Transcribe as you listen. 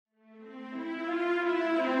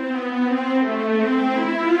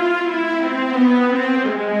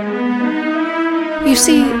You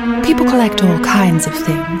see, people collect all kinds of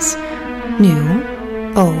things. New,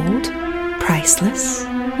 old, priceless,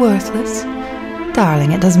 worthless.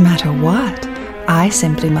 Darling, it doesn't matter what. I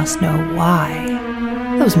simply must know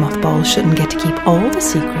why. Those mothballs shouldn't get to keep all the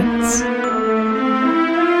secrets.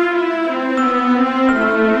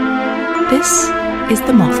 This is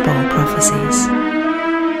the Mothball Prophecies.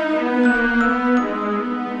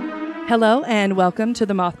 Hello and welcome to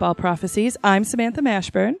the Mothball Prophecies. I'm Samantha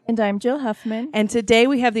Mashburn. And I'm Jill Huffman. And today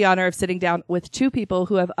we have the honor of sitting down with two people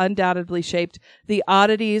who have undoubtedly shaped the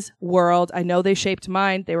oddities world. I know they shaped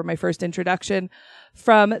mine. They were my first introduction.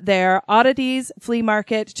 From their oddities flea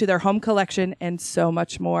market to their home collection and so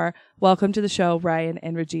much more. Welcome to the show, Ryan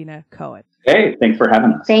and Regina Cohn. Hey, thanks for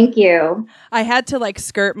having us. Thank you. I had to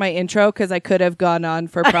skirt my intro because I could have gone on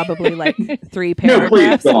for probably 3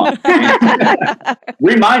 paragraphs. No, please, go on.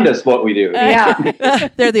 Remind us what we do. Yeah.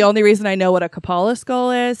 They're the only reason I know what a Kapala skull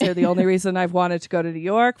is. They're the only reason I've wanted to go to New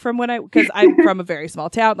York because I'm from a very small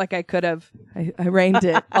town. I reined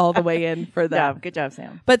it all the way in for them. Yeah, good job,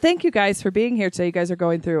 Sam. But thank you guys for being here today. You guys are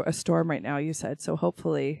going through a storm right now, you said. So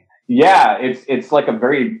hopefully... Yeah,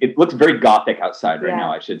 it looks very gothic outside right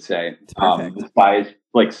now, I should say. The sky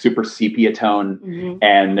is super sepia tone,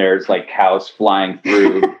 and there's cows flying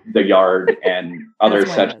through the yard and other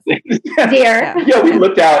such things. Deer. Yeah, we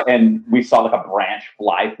looked out and we saw a branch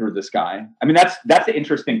fly through the sky. I mean, that's the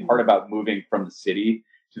interesting part about moving from the city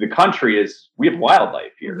to the country is we have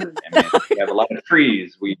wildlife here. I mean, we have a lot of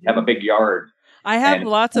trees. We have a big yard. I have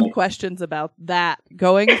lots of questions about that.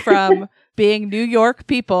 Going from being New York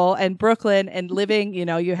people and Brooklyn and living,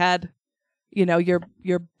 you had,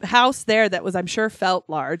 your house there that was, I'm sure, felt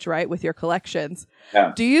large, right, with your collections.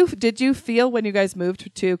 Yeah. Did you feel when you guys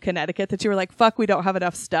moved to Connecticut that you were like, fuck, we don't have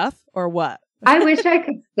enough stuff, or what? I wish I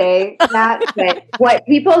could say that, but what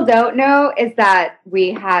people don't know is that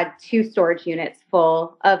we had 2 storage units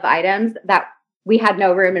full of items that we had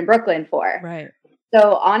no room in Brooklyn for. Right.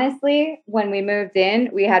 So honestly, when we moved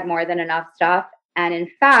in, we had more than enough stuff. And in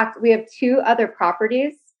fact, we have 2 other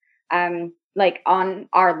properties. On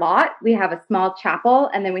our lot, we have a small chapel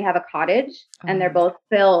and then we have a cottage, and they're both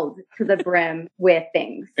filled to the brim with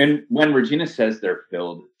things. And when Regina says they're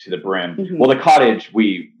filled to the brim, well, the cottage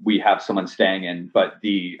we have someone staying in, but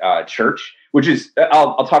the church, which is,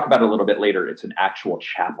 I'll talk about it a little bit later, it's an actual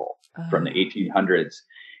chapel from the 1800s.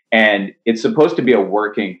 And it's supposed to be a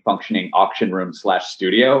working, functioning auction room /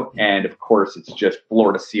 studio. And of course, it's just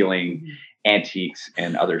floor to ceiling antiques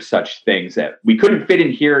and other such things that we couldn't fit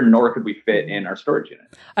in here, nor could we fit in our storage unit.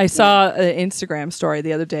 I saw an Instagram story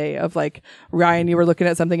the other day of Ryan, you were looking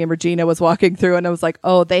at something and Regina was walking through, and I was like,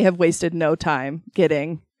 oh, they have wasted no time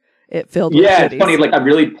getting it filled with Yeah, goodies. It's funny. I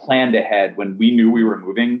really planned ahead when we knew we were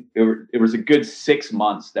moving. It was a good 6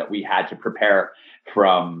 months that we had to prepare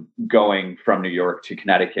from going from New York to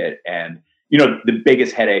Connecticut. And, the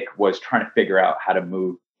biggest headache was trying to figure out how to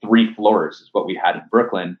move 3 floors is what we had in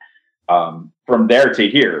Brooklyn, from there to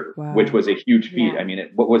here, which was a huge feat. Yeah. I mean,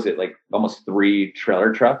 what was it, almost 3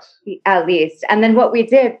 trailer trucks? At least. And then what we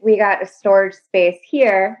did, we got a storage space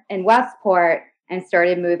here in Westport and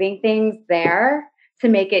started moving things there to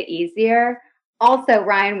make it easier. Also,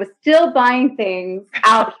 Ryan was still buying things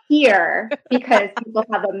out here because people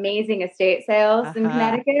have amazing estate sales in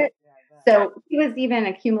Connecticut. So he was even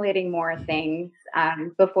accumulating more things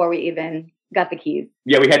before we even got the keys.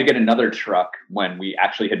 Yeah, we had to get another truck when we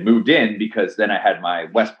actually had moved in, because then I had my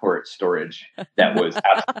Westport storage that was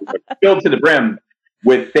absolutely filled to the brim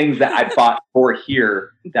with things that I bought for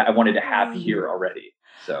here that I wanted to have here already.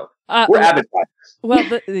 So we're avid buyers.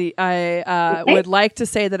 Well, I would like to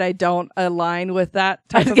say that I don't align with that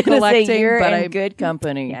type of collecting, but I'm good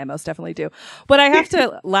company. Yeah, I most definitely do. But I have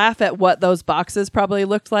to laugh at what those boxes probably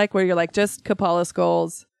looked like, where you're just Kapala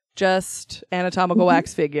skulls, just anatomical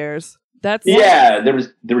wax figures. There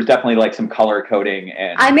was definitely some color coding,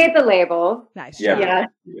 and I made the labels. Nice. Yeah.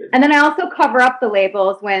 And then I also cover up the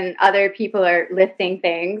labels when other people are lifting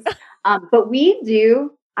things. But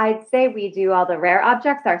I'd say we do all the rare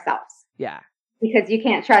objects ourselves. Yeah. Because you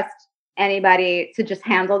can't trust anybody to just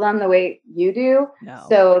handle them the way you do. No.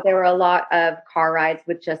 So there were a lot of car rides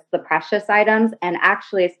with just the precious items. And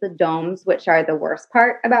actually, it's the domes, which are the worst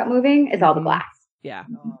part about moving, is all the glass. Yeah.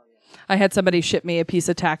 I had somebody ship me a piece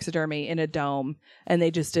of taxidermy in a dome, and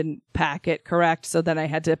they just didn't pack it correct. So then I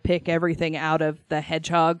had to pick everything out of the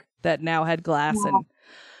hedgehog that now had glass and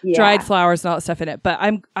dried flowers and all that stuff in it. But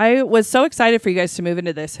I was so excited for you guys to move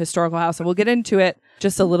into this historical house, and we'll get into it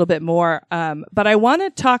just a little bit more. But I want to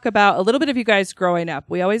talk about a little bit of you guys growing up.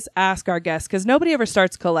 We always ask our guests, because nobody ever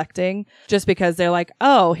starts collecting just because they're like,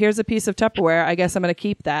 oh, here's a piece of Tupperware, I guess I'm going to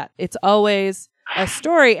keep that. It's always, a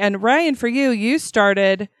story. And Ryan, for you, you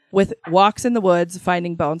started with walks in the woods,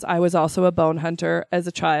 finding bones. I was also a bone hunter as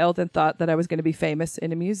a child and thought that I was going to be famous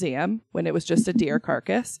in a museum when it was just a deer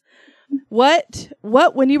carcass. What,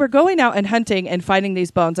 when you were going out and hunting and finding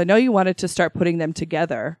these bones, I know you wanted to start putting them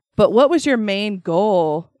together, but what was your main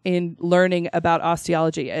goal in learning about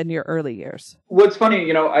osteology in your early years? Well, it's funny,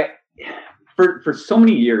 you know, for so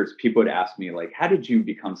many years, people would ask me, like, how did you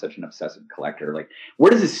become such an obsessive collector? Like,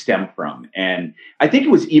 where does this stem from? And I think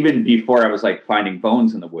it was even before I was like finding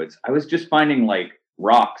bones in the woods. I was just finding like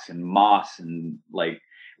rocks and moss and like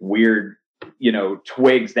weird, you know,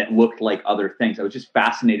 twigs that looked like other things. I was just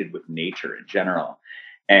fascinated with nature in general.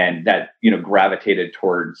 And that, you know, gravitated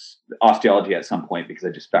towards osteology at some point because I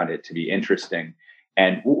just found it to be interesting.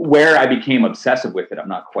 And where I became obsessive with it, I'm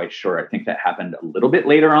not quite sure. I think that happened a little bit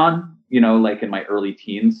later on, you know, like in my early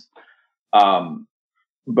teens.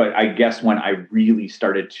 But I guess when I really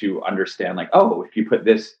started to understand, like, oh, if you put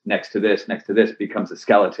this next to this, it becomes a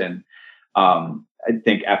skeleton. I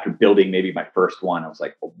think after building maybe my first one, I was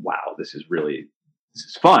like, oh, wow, this is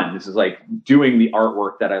fun. This is like doing the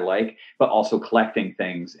artwork that I like, but also collecting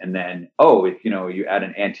things. And then, oh, if, you know, you add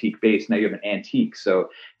an antique base, now you have an antique. So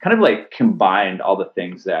kind of like combined all the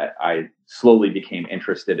things that I slowly became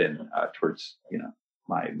interested in towards, you know,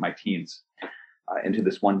 my teens into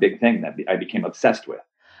this one big thing that I became obsessed with.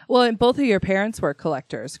 Well, and both of your parents were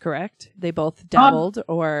collectors, correct? They both dabbled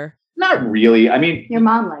or? Not really. I mean, your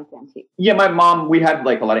mom liked antiques. Yeah, my mom, we had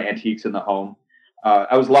like a lot of antiques in the home.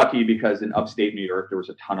 I was lucky because in upstate New York, there was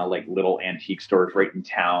a ton of like little antique stores right in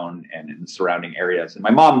town and in the surrounding areas. And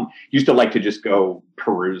my mom used to like to just go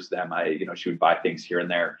peruse them. She would buy things here and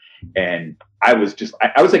there. And I was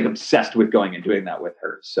like obsessed with going and doing that with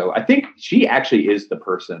her. So I think she actually is the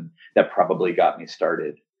person that probably got me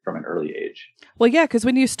started from an early age. Well, yeah, because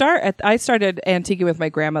when you I started antiquing with my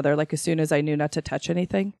grandmother, like as soon as I knew not to touch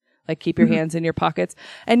anything, like keep your hands in your pockets.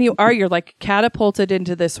 And you're like catapulted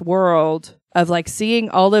into this world of like seeing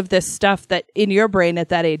all of this stuff that in your brain at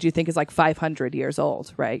that age, you think is like 500 years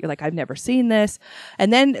old, right? You're like, I've never seen this.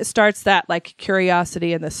 And then starts that like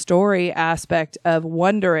curiosity and the story aspect of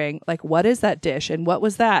wondering, like, what is that dish? And what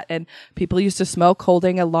was that? And people used to smoke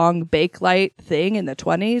holding a long Bakelite thing in the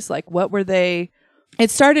 1920s. Like, what were they?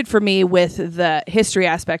 It started for me with the history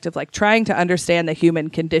aspect of like trying to understand the human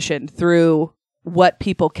condition through what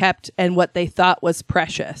people kept and what they thought was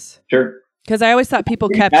precious. Sure. Because I always thought people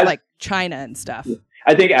kept like china and stuff.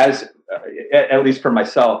 I think at least for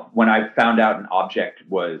myself, when I found out an object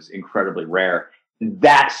was incredibly rare,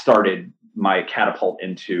 that started my catapult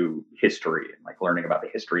into history and like learning about the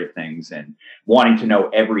history of things and wanting to know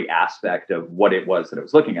every aspect of what it was that I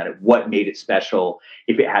was looking at, what made it special,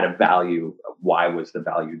 if it had a value, why was the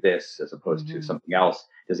value this as opposed to something else?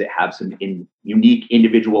 Does it have some unique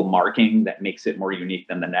individual marking that makes it more unique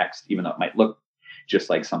than the next, even though it might look just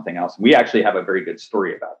like something else? We actually have a very good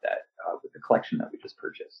story about that with the collection that we just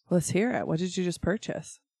purchased. Let's hear it. What did you just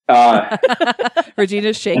purchase?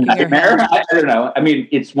 Regina's shaking her head. I don't know. I mean,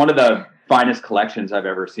 it's one of the finest collections I've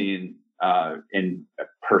ever seen in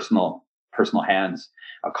personal hands.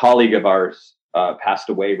 A colleague of ours passed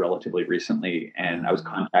away relatively recently, and I was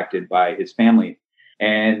contacted by his family,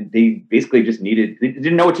 and they basically just they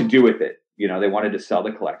didn't know what to do with it. You know, they wanted to sell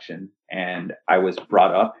the collection, and I was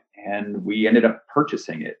brought up, and we ended up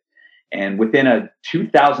purchasing it. And within a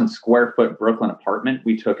 2,000 square foot Brooklyn apartment,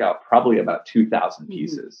 we took out probably about 2,000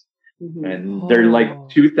 pieces. Mm-hmm. And they're like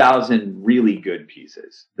 2,000 really good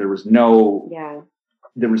pieces. There was no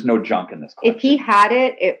junk in this collection. If he had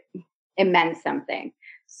it meant something.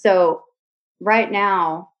 So right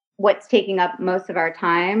now, what's taking up most of our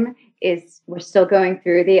time is we're still going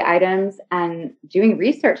through the items and doing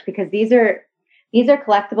research, because these are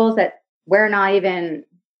collectibles that we're not even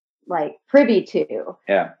like privy to.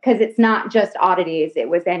 Yeah. Because it's not just oddities. It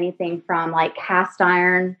was anything from like cast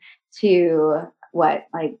iron to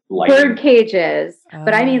bird cages.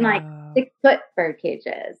 But I mean like 6-foot bird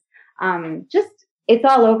cages. Just it's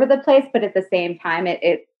all over the place, but at the same time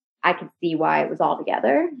I could see why it was all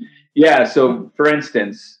together. Yeah. So for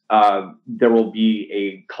instance, there will be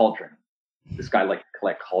a cauldron. This guy liked to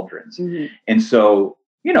collect cauldrons. Mm-hmm. And so,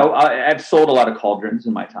 you know, I've sold a lot of cauldrons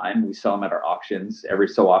in my time. We sell them at our auctions every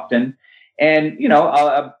so often. And, you know,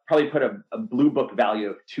 I'll probably put a blue book value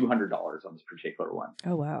of $200 on this particular one.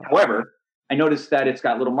 Oh, wow. However, I noticed that it's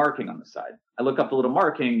got a little marking on the side. I look up the little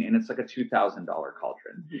marking and it's like a $2,000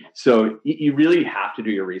 cauldron. Mm-hmm. So you really have to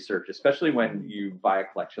do your research, especially when you buy a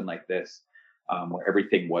collection like this, where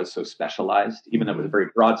everything was so specialized, even though it was a very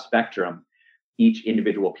broad spectrum. Each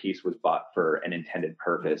individual piece was bought for an intended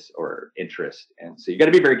purpose or interest. And so you got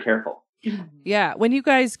to be very careful. Yeah. When you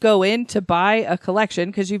guys go in to buy a collection,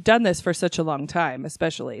 because you've done this for such a long time,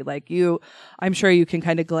 especially like I'm sure you can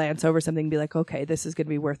kind of glance over something and be like, okay, this is going to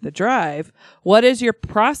be worth the drive. What does your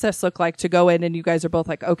process look like to go in and you guys are both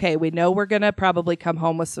like, okay, we know we're going to probably come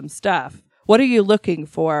home with some stuff. What are you looking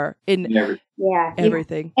for in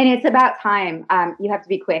everything? And it's about time. You have to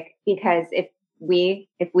be quick, because if we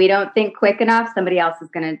don't think quick enough, somebody else is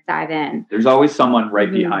going to dive in. There's always someone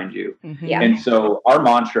right behind you. Mm-hmm. Yeah. And so our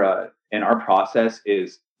mantra and our process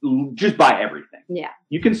is just buy everything. Yeah.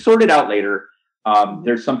 You can sort it out later.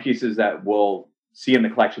 There's some pieces that we'll see in the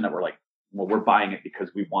collection that we're like, well, we're buying it because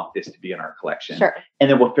we want this to be in our collection. Sure. And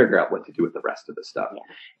then we'll figure out what to do with the rest of the stuff. Yeah.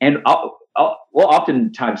 And we'll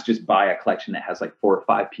oftentimes just buy a collection that has like 4 or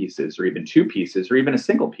 5 pieces, or even 2 pieces, or even a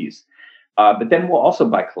single piece. But then we'll also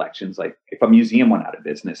buy collections. Like if a museum went out of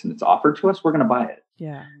business and it's offered to us, we're going to buy it.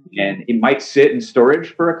 Yeah. And it might sit in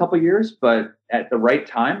storage for a couple of years, but at the right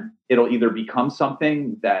time, it'll either become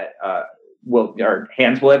something that our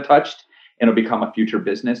hands will have touched and it'll become a future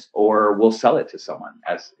business, or we'll sell it to someone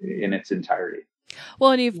as in its entirety. Well,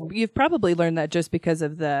 and you've probably learned that just because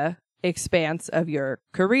of the expanse of your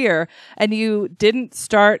career. And you didn't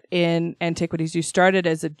start in antiquities. You started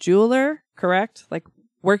as a jeweler, correct? Like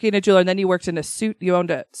working a jeweler, and then you worked in you owned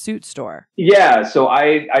a suit store. Yeah. So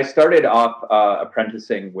I started off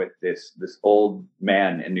apprenticing with this old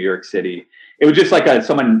man in New York City. It was just like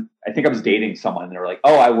someone, I think I was dating someone, and they were like,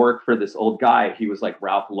 oh, I work for this old guy. He was like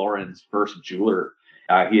Ralph Lauren's first jeweler.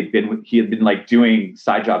 He had been like doing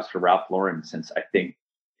side jobs for Ralph Lauren since I think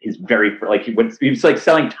his very like he was like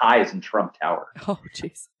selling ties in Trump Tower. Oh,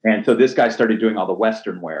 jeez. And so this guy started doing all the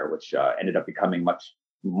Western wear, which ended up becoming much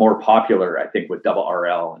more popular, I think, with Double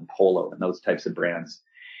RL and Polo and those types of brands.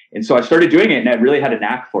 And so I started doing it, and I really had a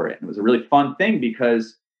knack for it. And it was a really fun thing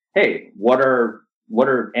because, hey, what are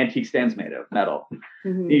antique stands made of? Metal.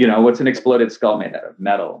 Mm-hmm. What's an exploded skull made out of?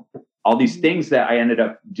 Metal. All these things that I ended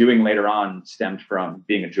up doing later on stemmed from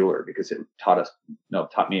being a jeweler, because it taught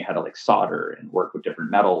me how to like solder and work with different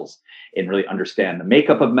metals and really understand the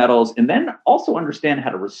makeup of metals, and then also understand how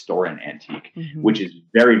to restore an antique, mm-hmm. which is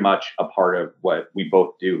very much a part of what we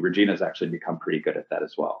both do. Regina's actually become pretty good at that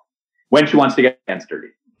as well, when she wants to get hands dirty.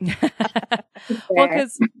 Well,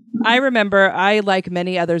 because I remember, I, like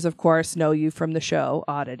many others, of course, know you from the show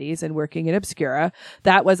Oddities and working in Obscura.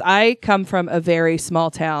 I come from a very small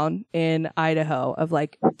town in Idaho of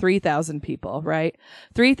like 3,000 people, right?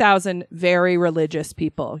 3,000 very religious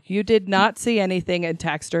people. You did not see anything in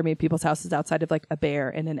taxidermy people's houses outside of like a bear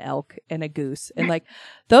and an elk and a goose and like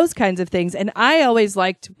those kinds of things. And I always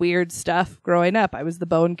liked weird stuff growing up. I was the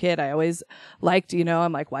bone kid. I always liked,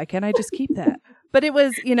 I'm like, why can't I just keep that? But it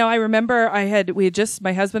was, I remember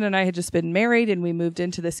my husband and I had just been married, and we moved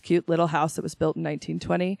into this cute little house that was built in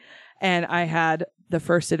 1920. And I had the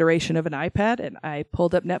first iteration of an iPad, and I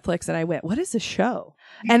pulled up Netflix and I went, what is this show?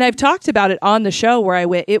 And I've talked about it on the show where I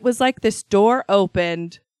went, it was like this door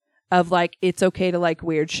opened of like, it's okay to like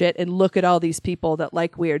weird shit, and look at all these people that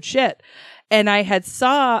like weird shit. And I had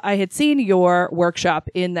seen your workshop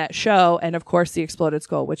in that show, and of course the Exploded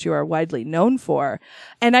Skull, which you are widely known for.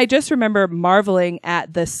 And I just remember marveling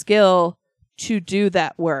at the skill to do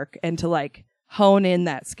that work and to like hone in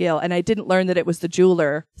that skill. And I didn't learn that it was the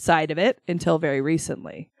jeweler side of it until very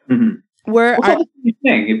recently. Mm-hmm. It's the same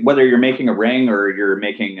thing, whether you're making a ring or you're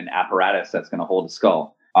making an apparatus that's going to hold a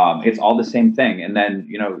skull. It's all the same thing. And then,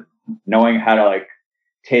 knowing how to like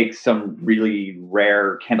take some really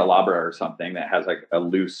rare candelabra or something that has like a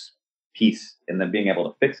loose piece, and then being able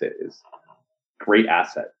to fix it is a great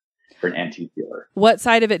asset for an antique dealer. What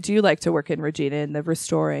side of it do you like to work in, Regina, in the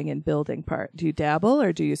restoring and building part? Do you dabble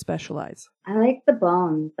or do you specialize? I like the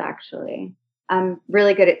bones, actually. I'm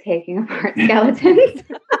really good at taking apart skeletons.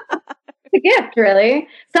 It's a gift, really.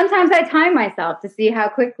 Sometimes I time myself to see how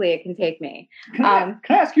quickly it can take me. Can I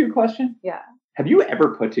ask you a question? Yeah. Have you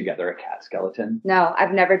ever put together a cat skeleton? No,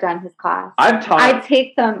 I've never done his class. I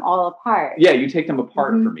take them all apart. Yeah, you take them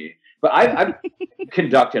apart for me. But I've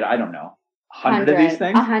conducted, I don't know, 100 of these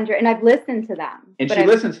things. 100, and I've listened to them. And she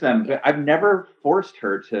listens to them, but I've never forced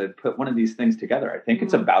her to put one of these things together. I think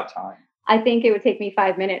it's about time. I think it would take me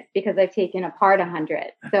 5 minutes because I've taken apart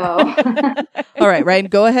 100. So, all right, Ryan,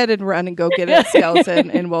 go ahead and run and go get a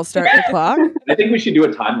skeleton, and we'll start the clock. I think we should do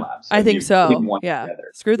a time lapse. I think so. Yeah.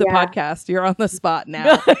 Together. Screw the podcast. You're on the spot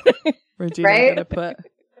now. Regina's gonna put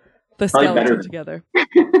the skeleton together.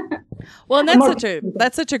 Well, and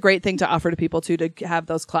that's such a great thing to offer to people too, to have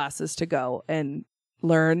those classes to go and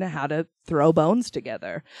learn how to throw bones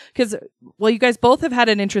together? Because, well, you guys both have had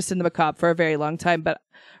an interest in the macabre for a very long time, but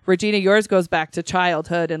Regina, yours goes back to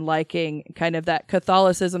childhood and liking kind of that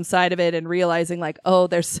Catholicism side of it and realizing like, oh,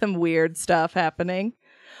 there's some weird stuff happening.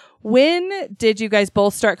 When did you guys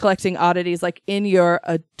both start collecting oddities, like in your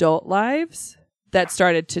adult lives, that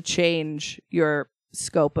started to change your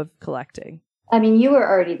scope of collecting? I mean, you were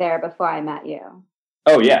already there before I met you.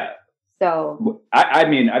 Oh, yeah. So I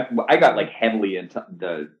mean, I got like heavily into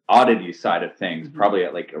the oddity side of things, probably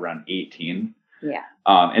at like around 18. Yeah.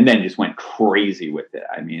 And then just went crazy with it.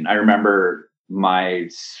 I mean, I remember my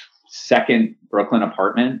second Brooklyn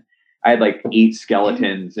apartment, I had like 8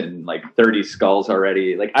 skeletons and like 30 skulls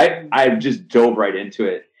already. Like I just dove right into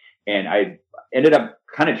it, and I ended up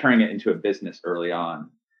kind of turning it into a business early on,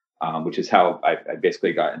 which is how I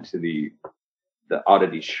basically got into the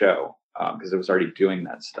oddity show, because I was already doing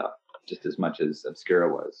that stuff just as much as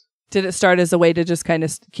Obscura was. Did it start as a way to just kind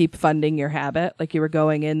of keep funding your habit? Like you were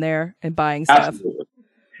going in there and buying stuff? Absolutely.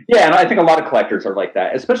 Yeah, and I think a lot of collectors are like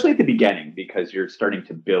that, especially at the beginning, because you're starting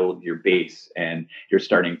to build your base and you're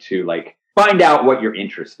starting to like find out what you're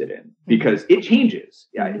interested in, because it changes.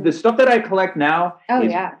 Yeah, the stuff that I collect now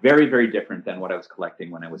is very, very different than what I was collecting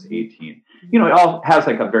when I was 18. You know, it all has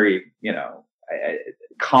like a very,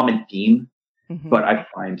 common theme, but I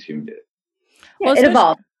fine-tuned it. Yeah, it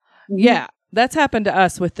evolved. Yeah. That's happened to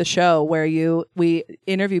us with the show where we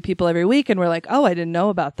interview people every week and we're like, oh, I didn't know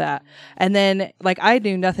about that. And then like I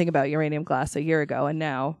knew nothing about uranium glass a year ago. And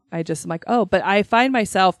now I just am like, oh, but I find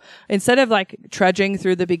myself, instead of like trudging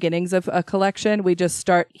through the beginnings of a collection, we just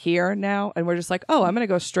start here now. And we're just like, oh, I'm going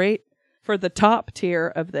to go straight for the top tier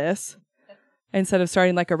of this instead of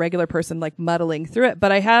starting like a regular person, like muddling through it.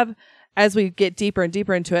 But I have, as we get deeper and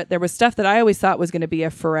deeper into it, there was stuff that I always thought was going to be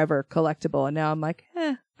a forever collectible. And now I'm like,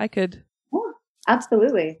 I could.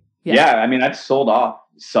 Absolutely. Yeah. I mean, I've sold off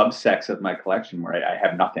subsects of my collection where I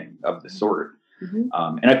have nothing of the sort. And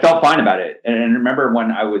I felt fine about it. And I remember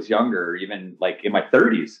when I was younger, even like in my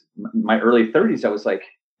 30s, my early 30s, I was like,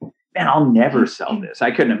 man, I'll never sell this. I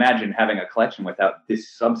couldn't imagine having a collection without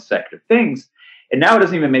this subsect of things. And now it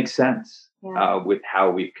doesn't even make sense with how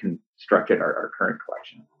we've constructed our current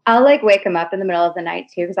collection. I'll like wake him up in the middle of the night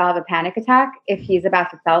too, because I'll have a panic attack if he's about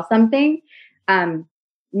to sell something.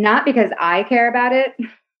 Not because I care about it,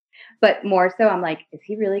 but more so I'm like, is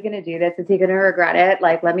he really going to do this? Is he going to regret it?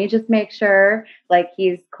 Like, let me just make sure like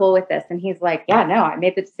he's cool with this. And he's like, yeah, no, I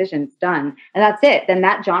made the decision. It's done. And that's it. Then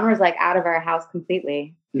that genre is like out of our house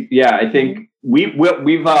completely. Yeah, I think we've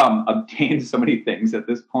obtained so many things at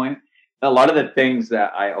this point. A lot of the things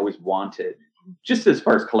that I always wanted, just as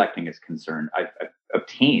far as collecting is concerned, I've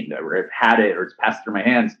obtained, or I've had it, or it's passed through my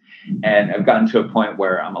hands. And I've gotten to a point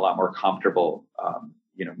where I'm a lot more comfortable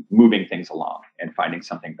moving things along and finding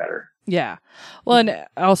something better. Yeah. Well, and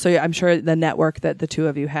also I'm sure the network that the two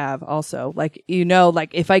of you have also, like,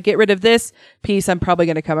 like if I get rid of this piece, I'm probably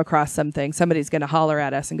going to come across something. Somebody's going to holler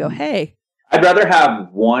at us and go, hey. I'd rather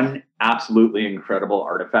have one absolutely incredible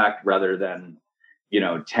artifact rather than,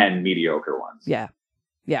 10 mediocre ones. Yeah.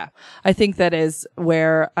 Yeah. I think that is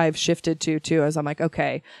where I've shifted to too, as I'm like,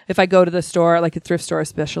 okay, if I go to the store, like a thrift store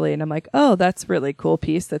especially, and I'm like, oh, that's really cool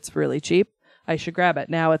piece. That's really cheap. I should grab it.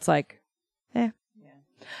 Now it's like,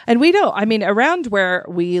 And around where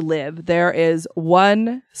we live, there is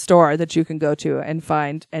one store that you can go to and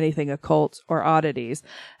find anything occult or oddities.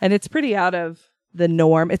 And it's pretty out of the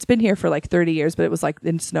norm. It's been here for like 30 years, but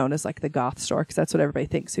it's known as like the goth store, because that's what everybody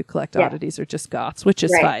thinks who collect oddities are just goths, which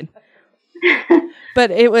is fine.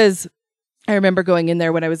 But I remember going in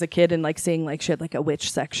there when I was a kid and like seeing like shit like a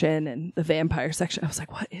witch section and the vampire section. I was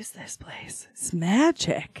like, what is this place? It's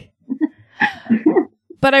magic.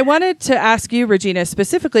 But I wanted to ask you, Regina,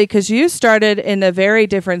 specifically, because you started in a very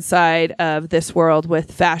different side of this world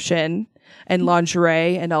with fashion and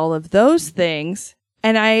lingerie and all of those things.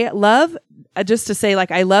 And I love, just to say,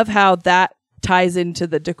 like, I love how that ties into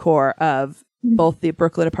the decor of both the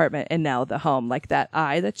Brooklyn apartment and now the home, like that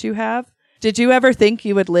eye that you have. Did you ever think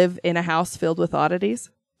you would live in a house filled with oddities?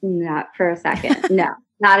 Not for a second. No,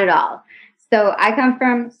 not at all. So I come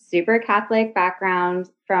from super Catholic background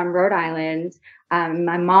from Rhode Island.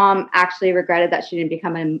 My mom actually regretted that she didn't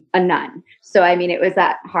become a nun. So, I mean, it was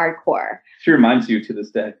that hardcore. She reminds you to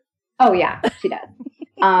this day. Oh, yeah, she does.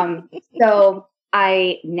 So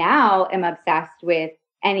I now am obsessed with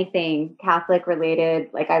anything Catholic related.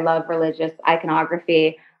 Like, I love religious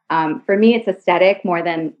iconography. For me, it's aesthetic more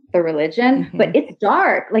than the religion, but it's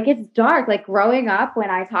dark. Like growing up, when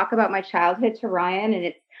I talk about my childhood to Ryan, and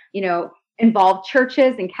it's, involved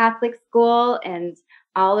churches and Catholic school and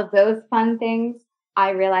all of those fun things, I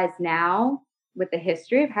realize now with the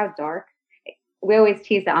history of how dark we always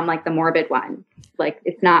tease that I'm like the morbid one. Like,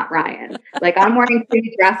 it's not Ryan. Like, I'm wearing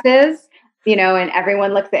pretty dresses, you know, and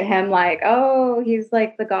everyone looks at him like, oh, he's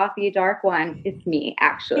like the gothy dark one. It's me,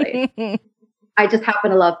 actually. I just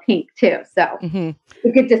happen to love pink too. So it's a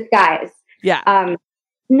good disguise. Yeah.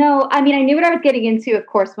 No, I mean, I knew what I was getting into, of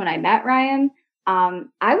course, when I met Ryan.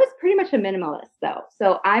 I was pretty much a minimalist, though.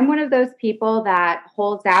 So I'm one of those people that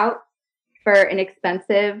holds out for an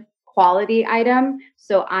expensive quality item.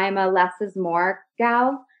 So I'm a less is more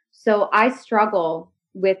gal. So I struggle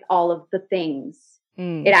with all of the things.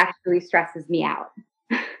 It actually stresses me out.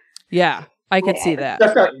 Yeah, I could see that.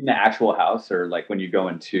 That's not in the actual house, or like when you go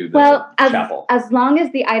into the chapel. As long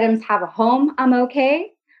as the items have a home, I'm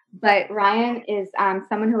okay. But Ryan is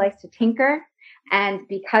someone who likes to tinker. And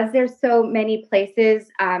because there's so many places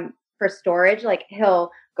for storage, like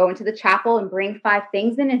he'll go into the chapel and bring 5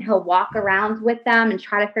 things in, and he'll walk around with them and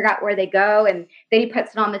try to figure out where they go. And then he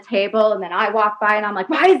puts it on the table, and then I walk by and I'm like,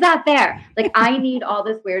 why is that there? Like, I need all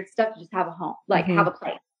this weird stuff to just have a home, like have a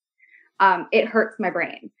place. It hurts my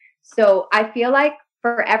brain. So I feel like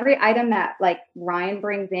for every item that like Ryan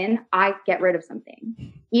brings in, I get rid of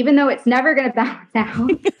something, even though it's never going to balance out.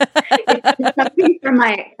 It's something from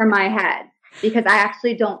my head, because I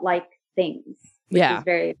actually don't like things, which is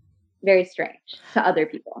very, very strange to other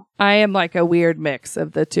people. I am like a weird mix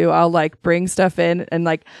of the two. I'll like bring stuff in and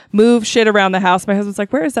like move shit around the house. My husband's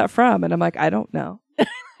like, where is that from? And I'm like, I don't know.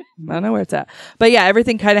 I don't know where it's at. But yeah,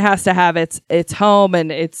 everything kind of has to have its home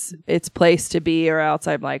and its place to be, or else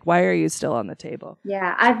I'm like, why are you still on the table?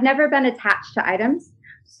 Yeah, I've never been attached to items.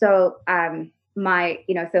 So so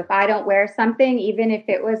if I don't wear something, even if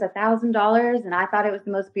it was $1,000 and I thought it was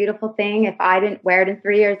the most beautiful thing, if I didn't wear it in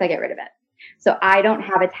 3 years, I get rid of it. So I don't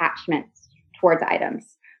have attachments towards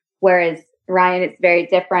items. Whereas Ryan, it's very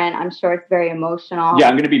different. I'm sure it's very emotional. Yeah,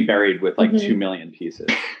 I'm going to be buried with like 2 million pieces.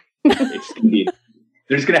 It's going to be...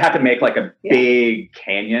 They're just going to have to make like a big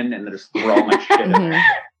canyon and just throw all my shit in there.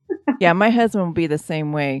 Yeah, my husband will be the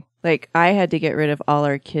same way. Like, I had to get rid of all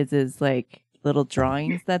our kids' like little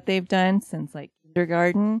drawings that they've done since like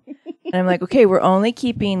kindergarten. And I'm like, okay, we're only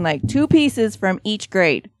keeping like 2 pieces from each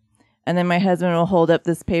grade. And then my husband will hold up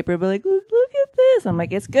this paper and be like, look at this. I'm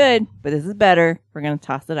like, it's good, but this is better. We're going to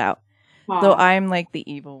toss it out. Aww. So I'm like the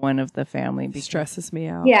evil one of the family. It stresses me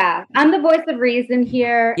out. Yeah, I'm the voice of reason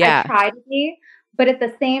here. Yeah. I try to be. But at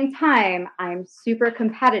the same time, I'm super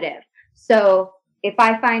competitive. So if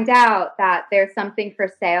I find out that there's something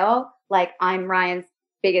for sale, like I'm Ryan's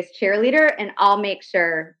biggest cheerleader, and I'll make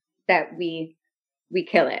sure that we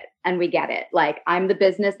kill it and we get it. Like, I'm the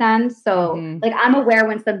business end. So like, I'm aware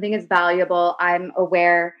when something is valuable. I'm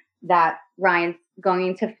aware that Ryan's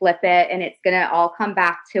going to flip it and it's going to all come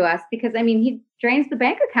back to us, because I mean, he drains the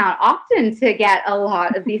bank account often to get a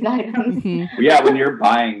lot of these items. Yeah, when you're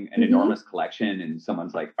buying an enormous collection and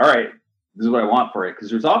someone's like, all right, this is what I want for it, because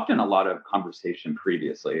there's often a lot of conversation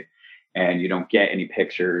previously and you don't get any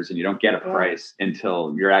pictures and you don't get a price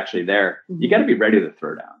until you're actually there. You got to be ready to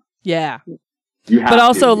throw down. Yeah. But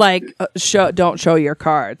also, like, don't show your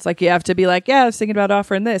cards. Like, you have to be like, yeah, I was thinking about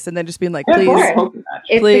offering this, and then just being like,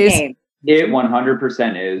 please. It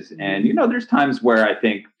 100% is. And, you know, there's times where I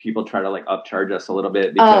think people try to like upcharge us a little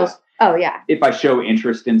bit because if I show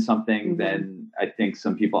interest in something, then I think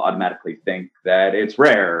some people automatically think that it's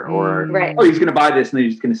rare or, oh, he's going to buy this and then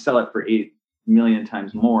he's going to sell it for 8 million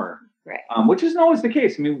times more, which isn't always the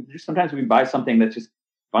case. I mean, sometimes we buy something that's just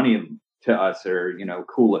funny to us or, you know,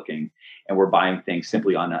 cool looking, and we're buying things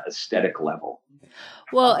simply on an aesthetic level.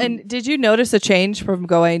 Well, and did you notice a change from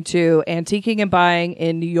going to antiquing and buying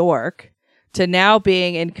in New York to now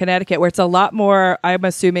being in Connecticut, where it's a lot more, I'm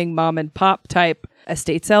assuming, mom and pop type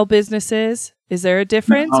estate sale businesses? Is there a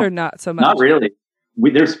difference or not so much? Not really.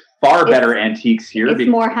 There's far better antiques here. It's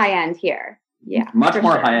more high end here. Yeah. Much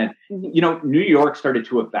more high end. You know, New York started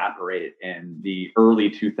to evaporate in the early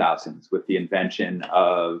 2000s with the invention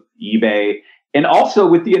of eBay and also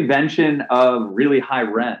with the invention of really high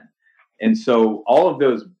rent. And so all of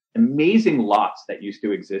those amazing lots that used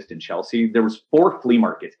to exist in Chelsea, there was 4 flea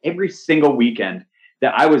markets every single weekend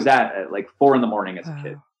that I was at like 4 a.m. as a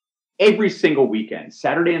kid. Every single weekend,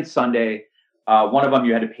 Saturday and Sunday. One of them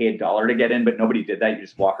you had to pay $1 to get in, but nobody did that. You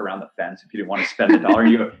just walk around the fence if you didn't want to spend $1.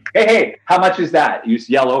 You go, hey, how much is that? You just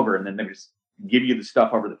yell over, and then they just give you the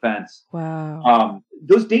stuff over the fence. Wow.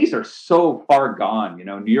 Those days are so far gone. You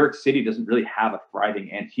know, New York City doesn't really have a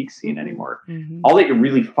thriving antique scene anymore. All that you're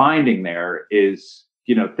really finding there is,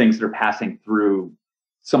 you know, things that are passing through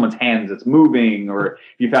someone's hands that's moving, or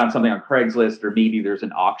you found something on Craigslist, or maybe there's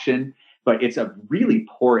an auction. But it's a really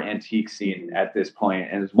poor antique scene at this point.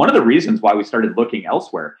 And it's one of the reasons why we started looking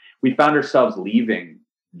elsewhere. We found ourselves leaving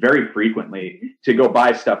very frequently to go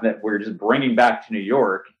buy stuff that we're just bringing back to New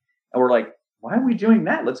York. And we're like, why are we doing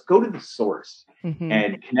that? Let's go to the source. Mm-hmm.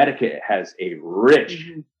 And Connecticut has a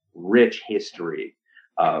rich history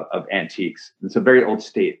of antiques. It's a very old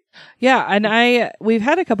state. Yeah, and we've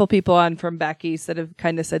had a couple people on from back east that have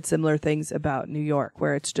kind of said similar things about New York,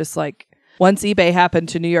 where it's just like once eBay happened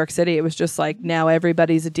to New York City, it was just like now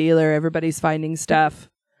everybody's a dealer, everybody's finding stuff,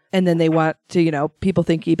 and then they want to, people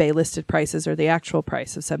think eBay listed prices are the actual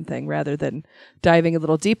price of something rather than diving a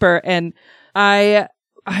little deeper. And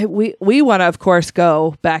we want to, of course,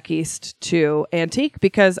 go back east to antique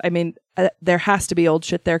because, there has to be old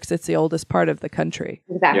shit there because it's the oldest part of the country.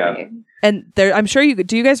 Exactly. Yeah. And I'm sure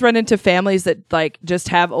do you guys run into families that like just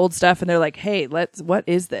have old stuff and they're like, hey, what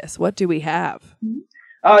is this? What do we have?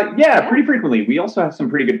 Yeah, pretty frequently. We also have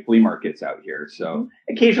some pretty good flea markets out here. So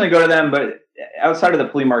occasionally go to them, but outside of the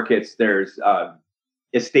flea markets, there's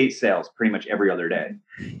estate sales pretty much every other day.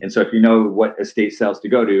 And so if you know what estate sales to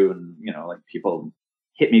go to, and like people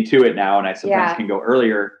hit me to it now, and I sometimes can go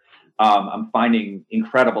earlier. I'm finding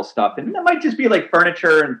incredible stuff, and that might just be like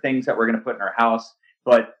furniture and things that we're going to put in our house.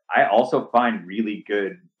 But I also find really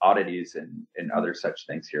good oddities and other such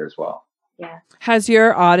things here as well. Yeah. Has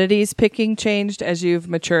your oddities picking changed as you've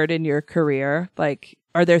matured in your career? Like,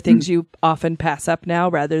 are there things you often pass up now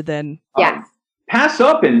rather than pass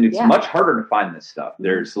up? And it's much harder to find this stuff.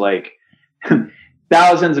 There's like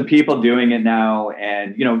thousands of people doing it now,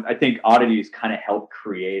 and I think oddities kind of help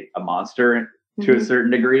create a monster to a certain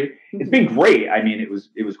degree. It's been great.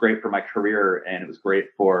 It was great for my career, and it was great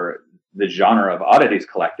for the genre of oddities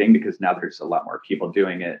collecting because now there's a lot more people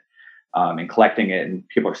doing it and collecting it, and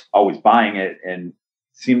people are always buying it, and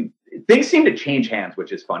things seem to change hands,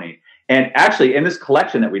 which is funny. And actually, in this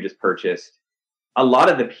collection that we just purchased, a lot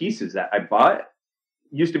of the pieces that I bought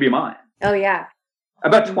used to be mine. Oh yeah,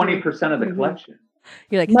 about 20% of the collection.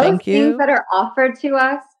 You're like, most thank you. things that are offered to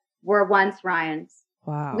us were once Ryan's.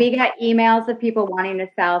 Wow. We get emails of people wanting to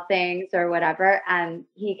sell things or whatever, and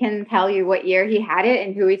he can tell you what year he had it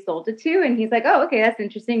and who he sold it to, and he's like, "Oh, okay, that's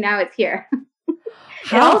interesting. Now it's here."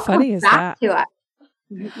 How funny is that? To us.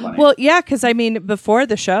 Well, yeah, because before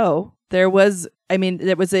the show, there was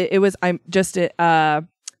just a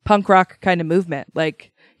punk rock kind of movement.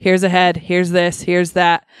 Like, here's a head, here's this, here's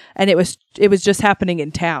that, and it was just happening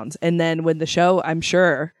in towns. And then when the show, I'm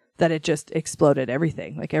sure that it just exploded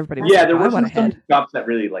everything. Like everybody was there wasn't some head. shops that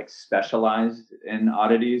really like specialized in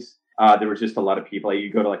oddities. There was just a lot of people.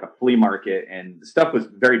 You go to like a flea market, and the stuff was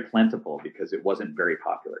very plentiful because it wasn't very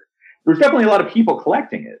popular. There was definitely a lot of people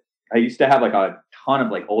collecting it. I used to have like a ton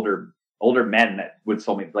of like older men that would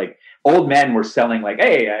sell me, like old men were selling like,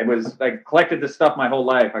 hey, I was like collected this stuff my whole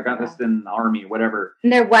life. I got this in the army, whatever.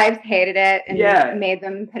 And their wives hated it and made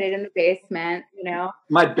them put it in the basement,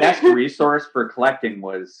 My best resource for collecting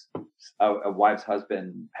was a wife's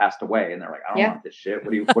husband passed away, and they're like, I don't want this shit.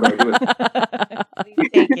 What do I do with it?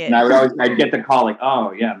 Take it. And I'd get the call like,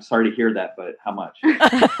 oh yeah, I'm sorry to hear that, but how much?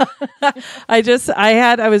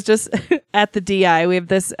 I was just at the DI. We have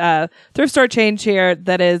this thrift store chain here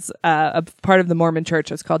that is a part of the Mormon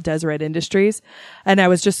church. It's called Deseret Industries. And I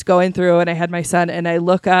was just going through, and I had my son, and I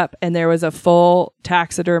look up, and there was a full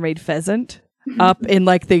taxidermied pheasant up in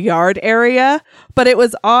like the yard area, but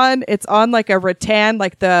it's on like a rattan,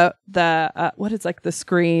 like the what is like the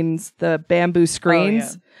screens, the bamboo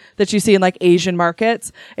screens that you see in like Asian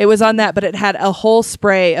markets. It was on that, but it had a whole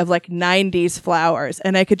spray of like 90s flowers.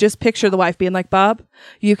 And I could just picture the wife being like, Bob,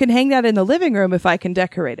 you can hang that in the living room if I can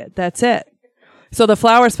decorate it. That's it. So the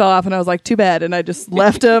flowers fell off, and I was like, too bad. And I just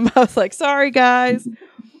left them. I was like, sorry guys.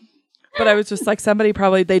 But I was just like,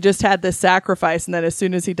 they just had this sacrifice. And then as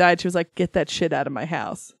soon as he died, she was like, get that shit out of my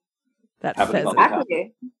house. That pheasant.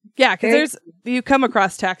 Exactly. Yeah, because you come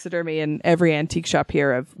across taxidermy in every antique shop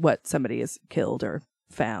here of what somebody has killed or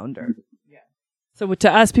found. So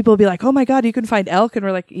to us, people will be like, oh my God, you can find elk. And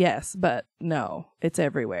we're like, yes, but no, it's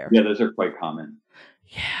everywhere. Yeah, those are quite common.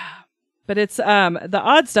 Yeah. But it's the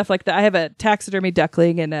odd stuff like that. I have a taxidermy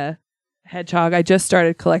duckling and a hedgehog. I just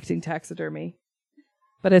started collecting taxidermy.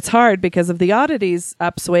 But it's hard because of the oddities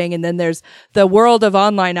upswing. And then there's the world of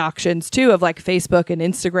online auctions, too, of like Facebook and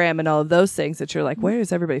Instagram and all of those things that you're like, where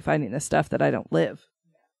is everybody finding this stuff that I don't live?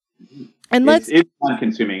 And it's time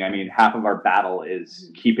consuming. Half of our battle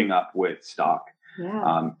is keeping up with stock.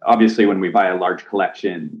 Yeah. Obviously, when we buy a large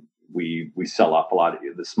collection, we sell off a lot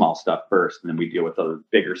of the small stuff first, and then we deal with the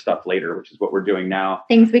bigger stuff later, which is what we're doing now.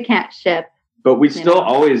 Things we can't ship. But we still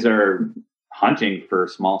always are hunting for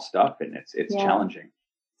small stuff, and it's challenging.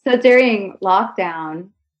 So during lockdown,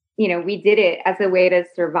 we did it as a way to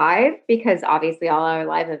survive because obviously all our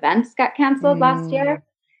live events got canceled last year.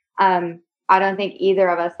 I don't think either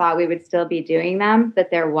of us thought we would still be doing them, but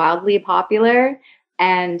they're wildly popular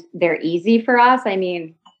and they're easy for us. I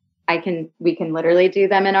mean, we can literally do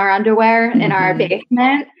them in our underwear in our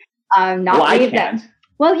basement. Not I leave can't.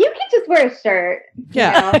 Well, you can just wear a shirt.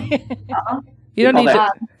 Yeah. You don't need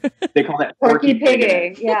to. They call that porky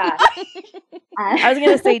pigging. Yeah. I was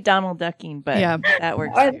going to say Donald ducking, but that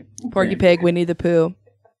works too. Porky Pig, Winnie the Pooh.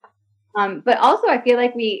 But also, I feel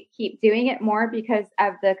like we keep doing it more because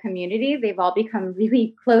of the community. They've all become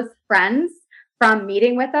really close friends from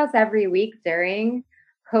meeting with us every week during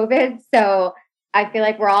COVID. So I feel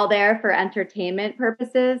like we're all there for entertainment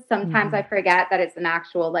purposes. Sometimes I forget that it's an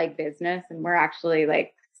actual like business and we're actually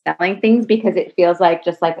like selling things because it feels like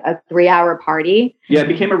just like a 3-hour party. Yeah, it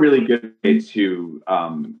became a really good way to,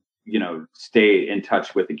 stay in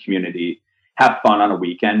touch with the community, have fun on a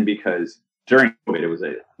weekend, because during COVID, it was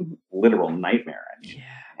a literal nightmare. I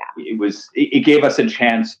mean, it gave us a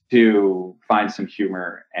chance to find some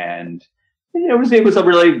humor, and it was a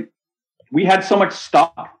really, we had so much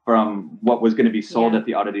stock from what was going to be sold at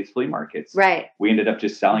the oddities flea markets. Right. We ended up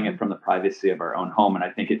just selling it from the privacy of our own home. And I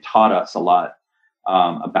think it taught us a lot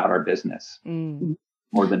about our business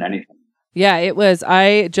more than anything. Yeah, it was.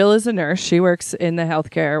 Jill is a nurse. She works in the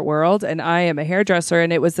healthcare world, and I am a hairdresser.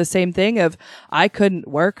 And it was the same thing of I couldn't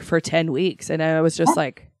work for 10 weeks. And I was just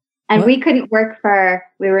like, and we couldn't work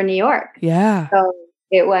we were in New York. Yeah. So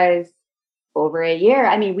it was over a year.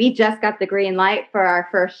 I mean, we just got the green light for our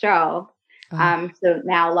first show. So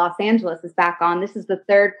now Los Angeles is back on. This is the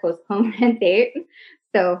third postponement date.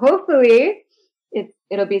 So hopefully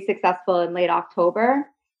it'll be successful in late October.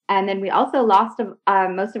 And then we also lost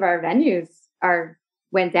most of our venues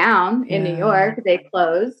went down in New York. They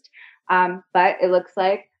closed. But it looks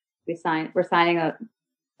like we're signing a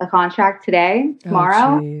contract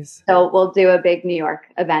tomorrow. So we'll do a big New York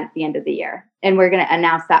event at the end of the year. And we're going to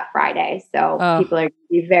announce that Friday. So people are going to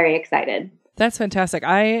be very excited. That's fantastic.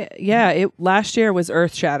 Last year was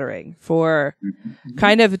earth shattering for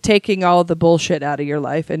kind of taking all the bullshit out of your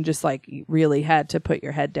life and just like you really had to put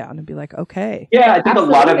your head down and be like, okay. Yeah, I think a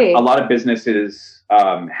lot of businesses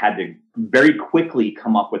had to very quickly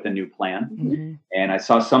come up with a new plan, and I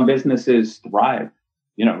saw some businesses thrive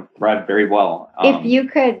very well. If you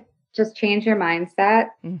could just change your mindset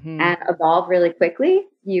and evolve really quickly,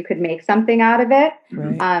 you could make something out of it.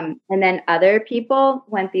 Right. And then other people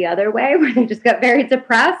went the other way where they just got very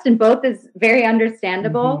depressed, and both is very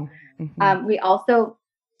understandable. We also,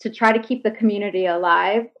 to try to keep the community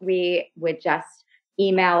alive, we would just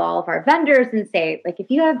email all of our vendors and say, like, if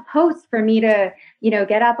you have posts for me to,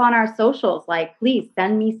 get up on our socials, like, please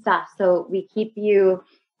send me stuff so we keep you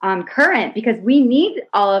current, because we need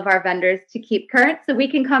all of our vendors to keep current so we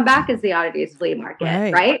can come back as the oddities flea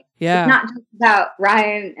market, right? Yeah. It's not just about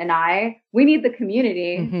Ryan and I. We need the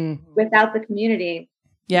community. Without the community,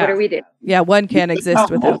 what do we do? Yeah, one can't exist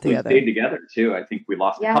without the other. Stayed together too. I think we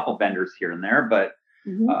lost a couple vendors here and there, but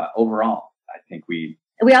overall, I think we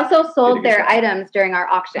also sold their items during our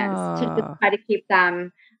auctions to just try to keep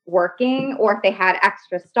them working, or if they had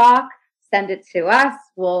extra stock, send it to us.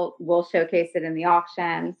 We'll showcase it in the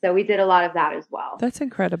auction. So we did a lot of that as well. That's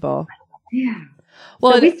incredible. Yeah.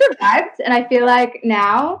 Well, so we survived, and I feel like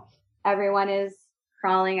now everyone is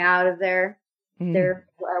crawling out of their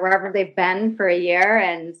wherever they've been for a year,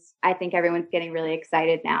 and I think everyone's getting really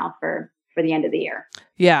excited now for the end of the year.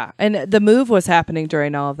 Yeah, and the move was happening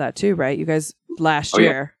during all of that too, right? You guys last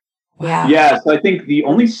year. Wow. Yeah. So I think the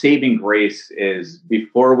only saving grace is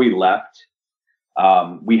before we left,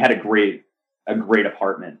 we had a great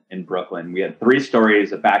apartment in Brooklyn. We had 3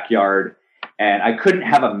 stories, a backyard, and I couldn't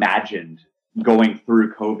have imagined going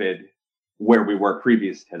through COVID where we were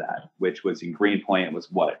previous to that, which was in Greenpoint. It was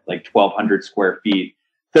like 1,200 square feet,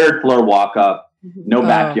 3rd floor walk up, no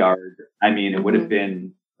backyard. I mean, it would have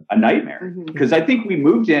been a nightmare, because I think we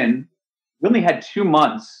moved in, we only had 2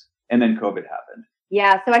 months, and then COVID happened.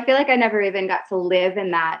 Yeah. So I feel like I never even got to live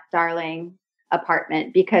in that darling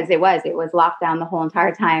apartment because it was locked down the whole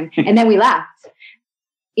entire time. And then we left.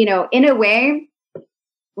 In a way,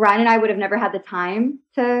 Ryan and I would have never had the time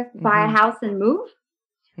to buy a house and move.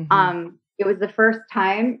 It was the first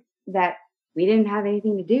time that we didn't have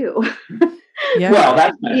anything to do. Yeah. Well,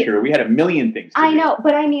 that's not true. We had a million things to do. I know,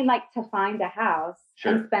 but I mean, like, to find a house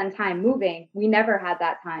and spend time moving, we never had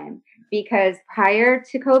that time, because prior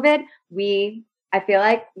to COVID, I feel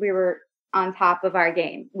like we were on top of our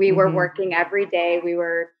game. We were working every day. We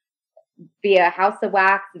were via House of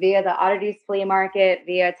Wax, via the Oddities Flea Market,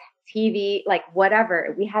 via TV, like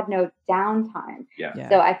whatever. We had no downtime. Yeah.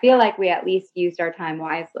 So I feel like we at least used our time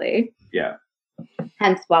wisely. Yeah.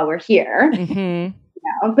 Hence, while we're here,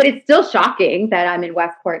 But it's still shocking that I'm in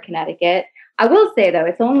Westport, Connecticut. I will say though,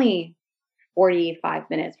 it's only 45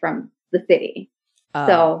 minutes from the city.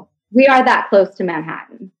 So we are that close to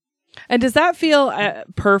Manhattan. And does that feel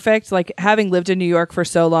perfect? Like having lived in New York for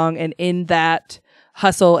so long and in that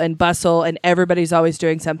hustle and bustle and everybody's always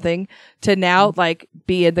doing something, to now like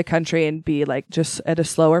be in the country and be like just at a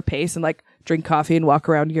slower pace and like drink coffee and walk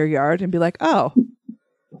around your yard and be like, oh,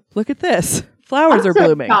 look at this. Flowers are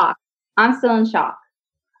blooming. I'm still in shock.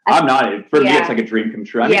 I'm not. For me, it's like a dream come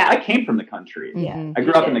true. I mean, I came from the country. Yeah. I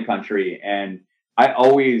grew up in the country, and I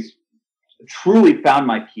always truly found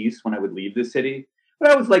my peace when I would leave the city. But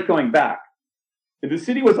I was like going back. The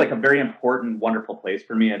city was like a very important, wonderful place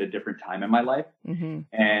for me at a different time in my life.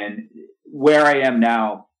 And where I am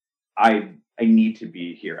now, I need to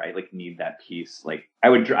be here. I like need that peace. Like I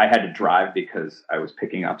had to drive because I was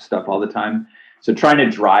picking up stuff all the time. So trying to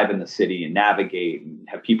drive in the city and navigate and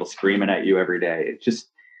have people screaming at you every day, it just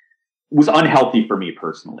was unhealthy for me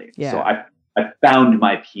personally. Yeah. So I found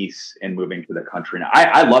my peace in moving to the country now.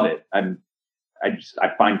 I love it. I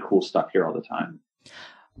find cool stuff here all the time.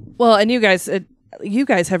 Well, and you guys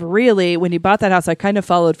have really, when you bought that house, I kind of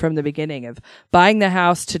followed from the beginning of buying the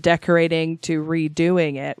house to decorating to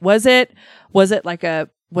redoing it. Was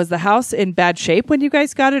the house in bad shape when you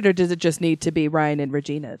guys got it, or does it just need to be Ryan and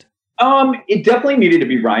Regina? It definitely needed to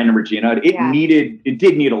be Ryan and Regina. It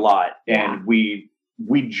did need a lot, and we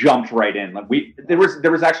jumped right in. Like there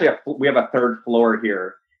was actually we have a third floor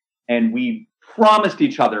here, and we promised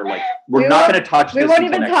each other like we're not going to touch this. We won't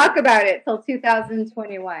even talk about it till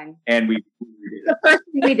 2021. And we the first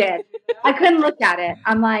thing we did. I couldn't look at it.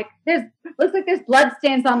 I'm like, looks like there's blood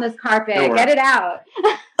stains on this carpet. Get it out.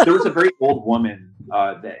 There was a very old woman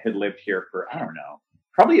that had lived here for, I don't know,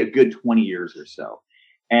 probably a good 20 years or so.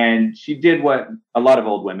 And she did what a lot of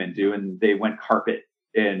old women do, and they went carpet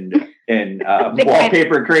and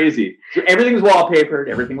wallpaper crazy. So everything was wallpapered,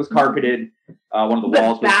 everything was carpeted. One of the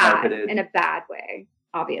walls was carpeted. In a bad way,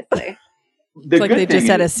 obviously. It's like they just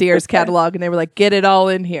had a Sears catalog and they were like, get it all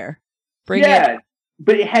in here. Bring it.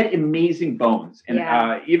 But it had amazing bones. And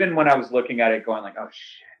even when I was looking at it going like, oh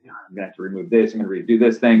shit, I'm going to have to remove this. I'm going to redo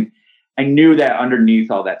this thing. I knew that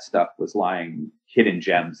underneath all that stuff was lying hidden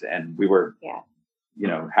gems. And we were,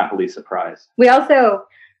 happily surprised. We also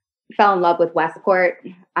fell in love with Westport.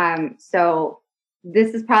 So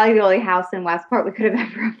this is probably the only house in Westport we could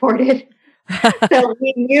have ever afforded. So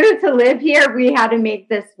we knew to live here, we had to make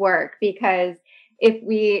this work, because if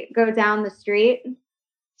we go down the street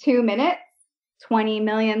 2 minutes, $20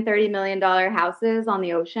 million, $30 million houses on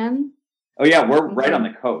the ocean. Oh yeah, we're right on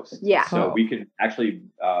the coast. Yeah. So we could actually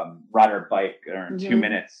ride our bike in 2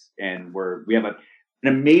 minutes, and we have an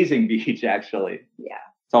amazing beach actually. Yeah.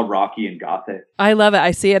 It's all rocky and gothic. I love it.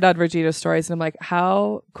 I see it on Regina's stories, and I'm like,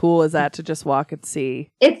 how cool is that to just walk and see?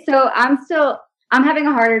 I'm having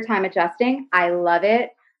a harder time adjusting. I love it.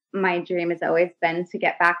 My dream has always been to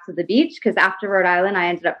get back to the beach, because after Rhode Island, I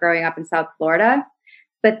ended up growing up in South Florida.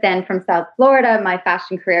 But then from South Florida, my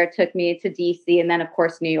fashion career took me to DC and then, of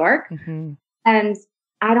course, New York. Mm-hmm. And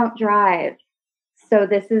I don't drive. So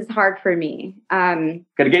this is hard for me. Got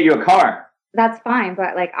to get you a car. That's fine.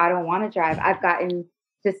 But like, I don't want to drive.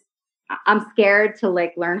 I'm scared to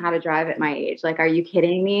like learn how to drive at my age. Like, are you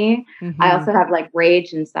kidding me? Mm-hmm. I also have like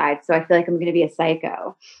rage inside. So I feel like I'm going to be a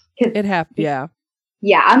psycho. It happened. Yeah.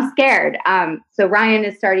 Yeah. I'm scared. So Ryan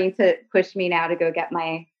is starting to push me now to go get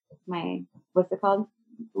my, what's it called?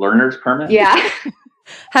 Learner's permit. Yeah.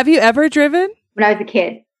 Have you ever driven? When I was a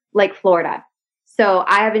kid, like Florida. So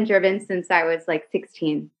I haven't driven since I was like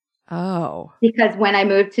 16. Oh. Because when I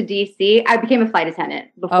moved to DC, I became a flight attendant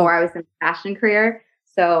before I was in a fashion career.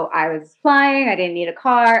 So I was flying. I didn't need a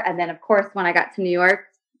car. And then, of course, when I got to New York,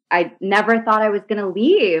 I never thought I was going to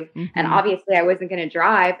leave. Mm-hmm. And obviously I wasn't going to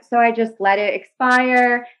drive. So I just let it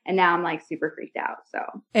expire. And now I'm like super freaked out. So,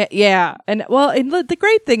 yeah. And well, and the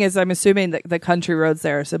great thing is I'm assuming that the country roads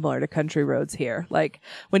there are similar to country roads here. Like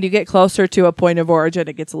when you get closer to a point of origin,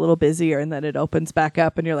 it gets a little busier and then it opens back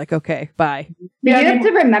up and you're like, okay, bye. But you have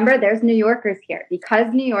to remember there's New Yorkers here,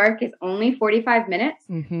 because New York is only 45 minutes.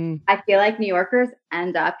 Mm-hmm. I feel like New Yorkers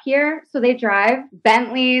end up here. So they drive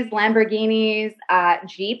Bentleys, Lamborghinis,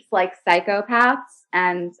 Jeeps like psychopaths.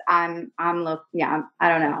 And I don't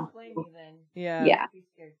know. Yeah.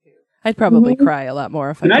 I'd probably cry a lot more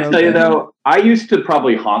if Can I tell you though, I used to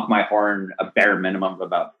probably honk my horn a bare minimum of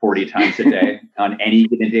about 40 times a day on any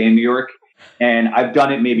given day in New York. And I've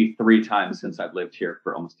done it maybe 3 times since I've lived here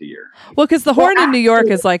for almost a year. Well, because the horn in New York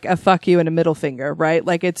is like a fuck you and a middle finger, right?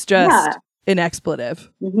 Like it's just an expletive.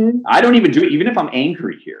 Mm-hmm. I don't even do it. Even if I'm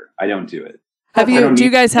angry here, I don't do it. Do you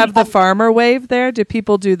guys have the farmer wave there? Do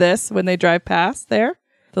people do this when they drive past there?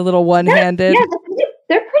 The little one-handed. Yeah,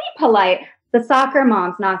 they're pretty polite. The soccer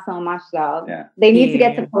moms, not so much though. Yeah. They need to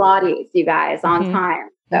get to Pilates, you guys, on time.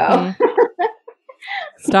 So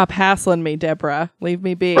Stop hassling me, Deborah. Leave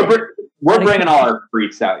me be. We're bringing all our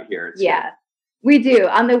freaks out here. Yeah, we do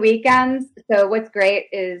on the weekends. So what's great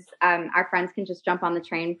is our friends can just jump on the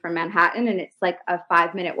train from Manhattan, and it's like a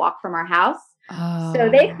 5-minute walk from our house. Oh. So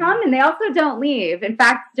they come and they also don't leave. In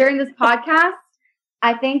fact, during this podcast,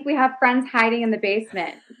 I think we have friends hiding in the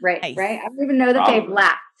basement. Right? Nice. Right? I don't even know that they've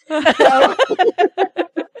left. So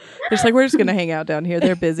It's like, we're just going to hang out down here.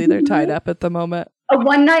 They're busy. They're tied up at the moment. a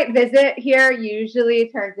one-night visit here usually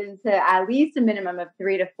turns into at least a minimum of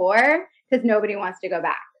 3 to 4 because nobody wants to go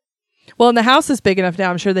back. Well, and the house is big enough now.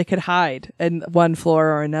 I'm sure they could hide in one floor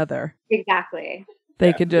or another. Exactly.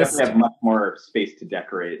 They could just have much more space to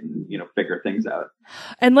decorate and, figure things out.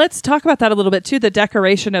 And let's talk about that a little bit too, the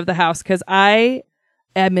decoration of the house, because I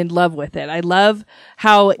am in love with it. I love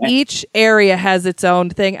how each area has its own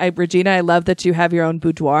thing. Regina, I love that you have your own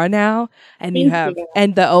boudoir now, and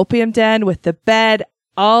and the opium den with the bed.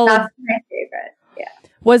 That's my favorite. Yeah.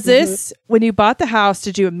 Was this when you bought the house?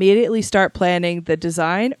 Did you immediately start planning the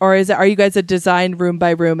design, or are you guys a design room by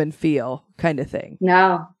room and feel kind of thing?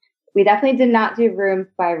 No, we definitely did not do room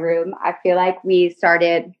by room. I feel like we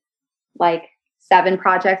started like 7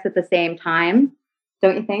 projects at the same time.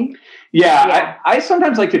 Don't you think? Yeah. I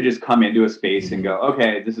sometimes like to just come into a space and go,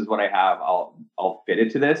 okay, this is what I have. I'll fit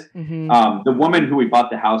it to this. The woman who we bought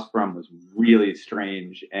the house from was really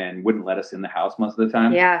strange and wouldn't let us in the house most of the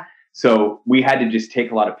time. Yeah. So we had to just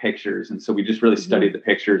take a lot of pictures. And so we just really studied the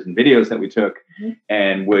pictures and videos that we took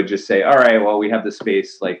and would just say, all right, well, we have the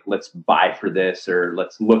space, like, let's buy for this, or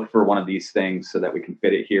let's look for one of these things so that we can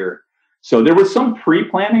fit it here. So there was some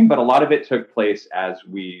pre-planning, but a lot of it took place as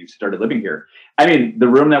we started living here. I mean, the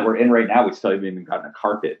room that we're in right now, we still haven't even gotten a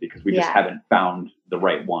carpet because we just haven't found the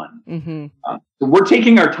right one. So we're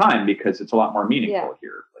taking our time because it's a lot more meaningful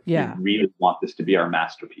here. We really want this to be our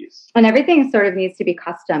masterpiece. And everything sort of needs to be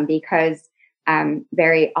custom because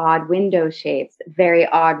very odd window shapes, very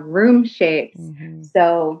odd room shapes.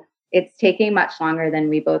 So it's taking much longer than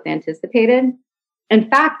we both anticipated. In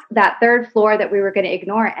fact, that 3rd floor that we were going to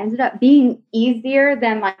ignore ended up being easier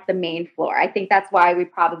than like the main floor. I think that's why we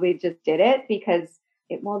probably just did it because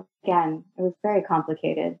it was very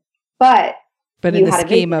complicated. But in the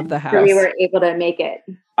scheme of the house, so we were able to make it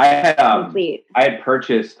complete. I had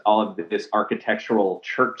purchased all of this architectural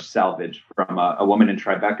church salvage from a woman in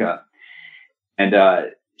Tribeca.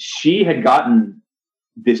 And she had gotten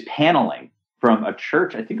this paneling from a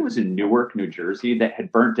church, I think it was in Newark, New Jersey, that had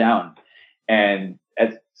burnt down. And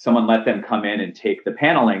as someone let them come in and take the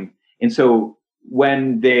paneling. And so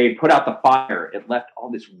when they put out the fire, it left all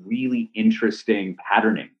this really interesting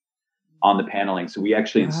patterning on the paneling. So we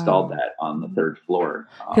actually installed that on the 3rd floor.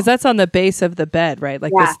 Because that's on the base of the bed, right?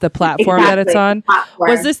 Like this, the platform that it's on.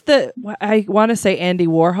 Was this I want to say Andy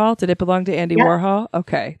Warhol. Did it belong to Andy Warhol?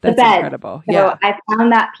 Okay. That's incredible. So I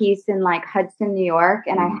found that piece in like Hudson, New York,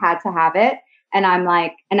 and I had to have it. And I'm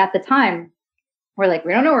like, and at the time, we're like,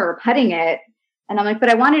 we don't know where we're putting it. And I'm like, but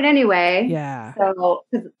I want it anyway. Yeah. So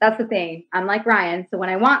that's the thing. I'm like Ryan. So when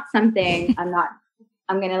I want something, I'm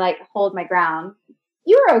going to like hold my ground.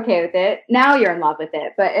 You were okay with it. Now you're in love with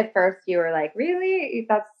it. But at first you were like, really?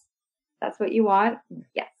 That's what you want?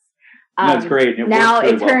 Yes. That's great. Now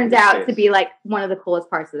it turns out to be like one of the coolest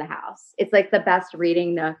parts of the house. It's like the best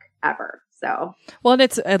reading nook ever. So, well, and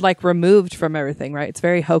it's like removed from everything, right? It's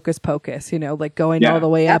very hocus pocus, like going all the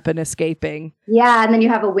way up and escaping. Yeah. And then you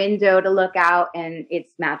have a window to look out and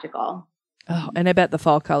it's magical. Oh, and I bet the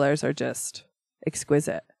fall colors are just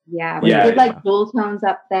exquisite. Yeah. We did like dual tones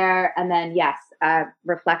up there. And then,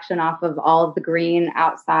 reflection off of all of the green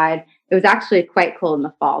outside. It was actually quite cool in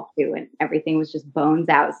the fall too. And everything was just bones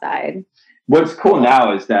outside. What's cool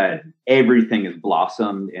now is that everything is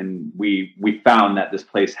blossomed, and we found that this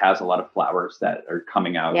place has a lot of flowers that are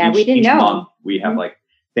coming out. Yeah, we didn't know. Month we have like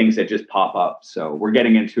things that just pop up. So we're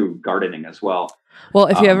getting into gardening as well. Well,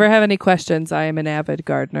 if you ever have any questions, I am an avid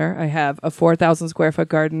gardener. I have a 4,000 square foot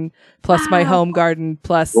garden plus my home garden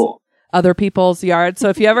plus other people's yards. So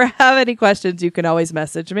if you ever have any questions, you can always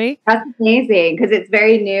message me. That's amazing because it's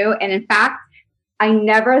very new. And in fact, I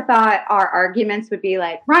never thought our arguments would be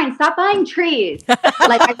like, Ryan, stop buying trees.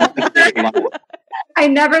 Like, I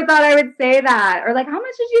never thought I would say that. Or like, how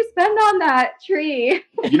much did you spend on that tree?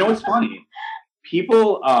 You know what's funny?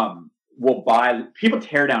 People people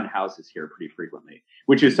tear down houses here pretty frequently,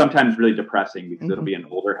 which is sometimes really depressing because it'll be an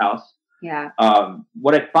older house. Yeah.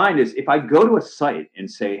 What I find is if I go to a site and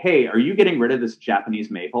say, hey, are you getting rid of this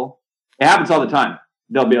Japanese maple? It happens all the time.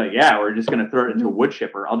 They'll be like, yeah, we're just going to throw it into a wood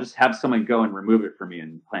chipper. I'll just have someone go and remove it for me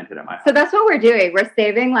and plant it at my house. So that's what we're doing. We're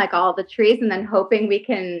saving like all the trees and then hoping we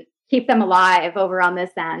can keep them alive over on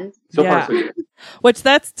this end. So far, so good. Which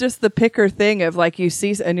that's just the picker thing of like you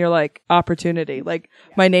see and you're like opportunity. Like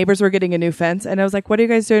my neighbors were getting a new fence and I was like, what are you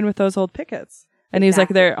guys doing with those old pickets? And he's like,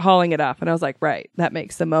 they're hauling it off. And I was like, right, that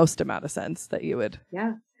makes the most amount of sense that you would.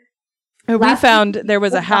 Yeah. We found there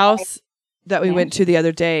was a house that we went to the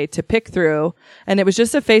other day to pick through, and it was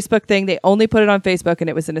just a Facebook thing. They only put it on Facebook, and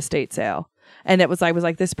it was an estate sale. And it was, I was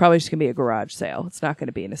like, this is probably just going to be a garage sale. It's not going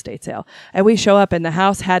to be an estate sale. And we show up, and the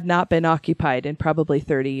house had not been occupied in probably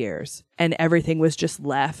 30 years, and everything was just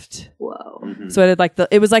left. Whoa. Mm-hmm. So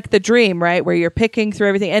it was like the dream, right? Where you're picking through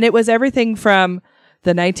everything. And it was everything from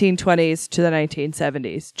the 1920s to the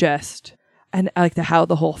 1970s, just, and like how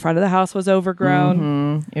the whole front of the house was overgrown.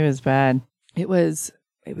 Mm-hmm. It was bad. It was,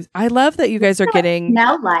 I love that you guys are getting.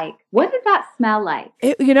 Smell like? What did that smell like?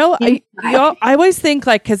 I always think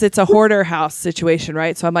like, cause it's a hoarder house situation,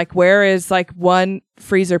 right? So I'm like, where is like one,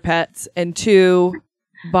 freezer pets, and two,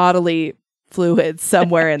 bodily fluids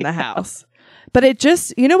somewhere in the house? But it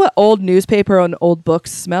just, you know what old newspaper and old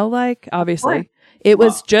books smell like? Obviously. It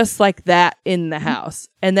was just like that in the house.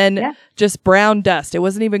 And then just brown dust. It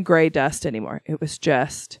wasn't even gray dust anymore. It was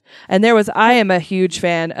just, and I am a huge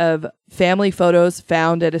fan of family photos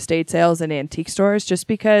found at estate sales and antique stores, just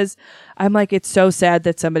because I'm like, it's so sad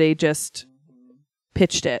that somebody just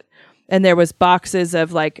pitched it. And there was boxes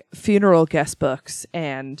of like funeral guest books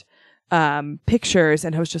and pictures.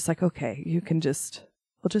 And I was just like, okay,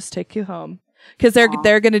 we'll just take you home. Because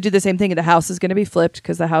they're going to do the same thing. The house is going to be flipped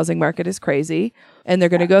because the housing market is crazy. And they're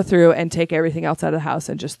going to go through and take everything else out of the house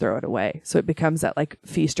and just throw it away. So it becomes that like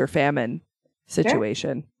feast or famine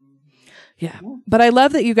situation. Sure. Yeah. But I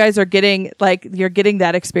love that you guys are you're getting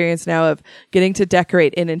that experience now of getting to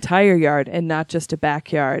decorate an entire yard and not just a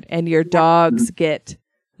backyard. And your dogs get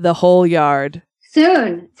the whole yard.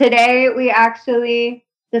 Soon. Today, we actually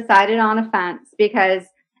decided on a fence because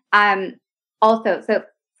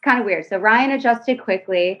kind of weird. So Ryan adjusted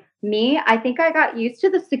quickly. Me, I think I got used to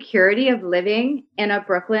the security of living in a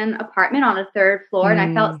Brooklyn apartment on a third floor, and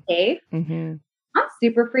I felt safe. Mm-hmm. I'm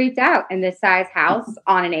super freaked out in this size house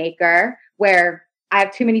on an acre where I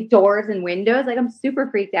have too many doors and windows. Like, I'm super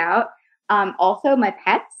freaked out. Also, my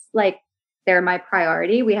pets, like, they're my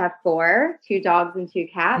priority. We have 4, 2 dogs and 2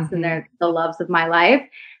 cats, and they're the loves of my life.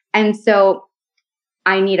 And so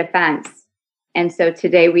I need a fence. And so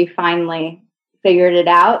today we finally figured it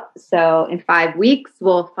out. So in 5 weeks,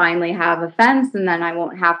 we'll finally have a fence, and then I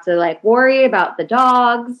won't have to like worry about the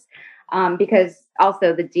dogs. Because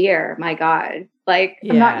also the deer, my God, like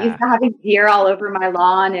I'm not used to having deer all over my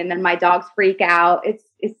lawn, and then my dogs freak out. It's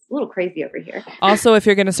a little crazy over here. Also, if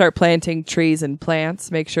you're going to start planting trees and plants,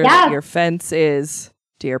 make sure that your fence is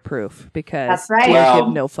deer proof, because deer give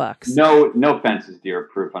no fucks. No fence is deer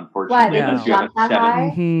proof, unfortunately. What, You have a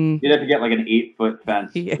Mm-hmm. You'd have to get like an 8-foot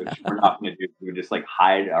fence, which we're not going to do. We would just like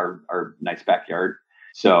hide our nice backyard.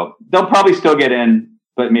 So they'll probably still get in,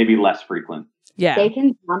 but maybe less frequent. Yeah. They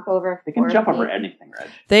can jump over. They can jump over anything, Reg.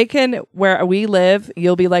 They can, where we live,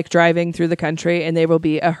 you'll be like driving through the country and there will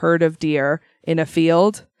be a herd of deer in a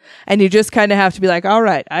field. And you just kind of have to be like, all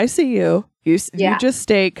right, I see you. You just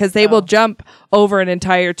stay, because they will jump over an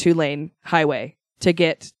entire 2-lane highway to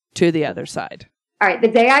get to the other side. All right. The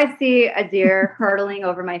day I see a deer hurtling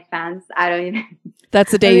over my fence, I don't even. That's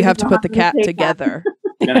the day you have to put the cat together.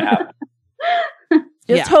 It's going to happen.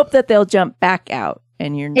 Just hope that they'll jump back out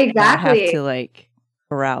and you're not have to like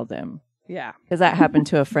corral them. Yeah. Because that happened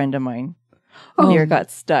to a friend of mine. Deer got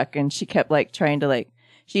stuck and she kept like trying to like,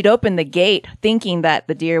 she'd open the gate thinking that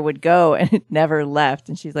the deer would go and it never left.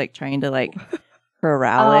 And she's like trying to like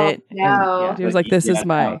corral it. No. He was like, this is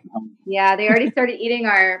my. Yeah. They already started eating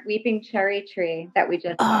our weeping cherry tree that we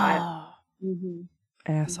just bought.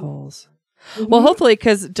 Assholes. Well, hopefully,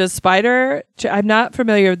 because does Spider, I'm not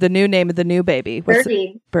familiar with the new name of the new baby.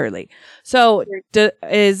 Burley. So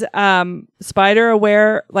is Spider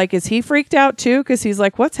aware, like, is he freaked out too? Because he's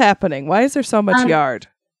like, what's happening? Why is there so much yard?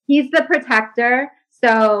 He's the protector.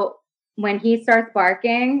 So when he starts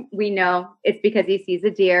barking, we know it's because he sees a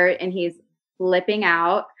deer and he's flipping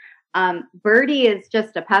out. Birdie is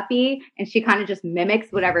just a puppy and she kind of just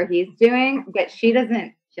mimics whatever he's doing, but she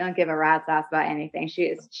don't give a rat's ass about anything. She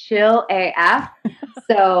is chill AF.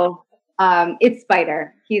 So it's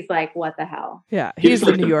Spider. He's like, what the hell? Yeah, he's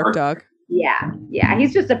the New York dog. Yeah.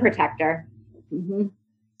 He's just a protector.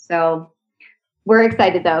 So We're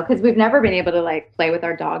excited though, because we've never been able to like play with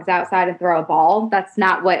our dogs outside and throw a ball. That's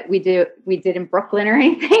not what we did in Brooklyn or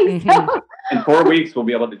anything. So. In 4 weeks, we'll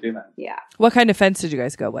be able to do that. Yeah. What kind of fence did you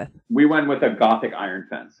guys go with? We went with a Gothic iron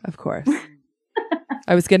fence. Of course.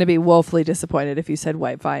 I was going to be woefully disappointed if you said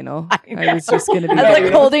white vinyl. I was just going to be I was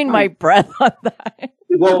like holding my breath on that.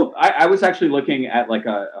 Well, I was actually looking at like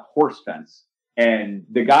a horse fence, and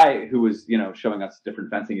the guy who was, showing us different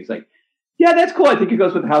fencing, he's like, yeah, that's cool. I think it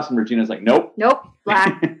goes with the house. And Regina's like, nope.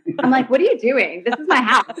 Black. I'm like, what are you doing? This is my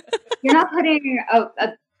house. You're not putting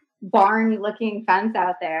a barn looking fence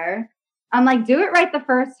out there. I'm like, do it right the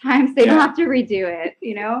first time so you don't have to redo it,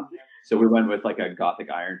 So we went with like a Gothic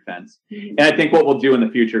iron fence. And I think what we'll do in the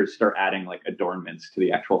future is start adding like adornments to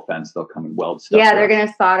the actual fence. They'll come and weld stuff. Yeah, they're going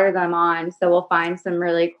to solder them on. So we'll find some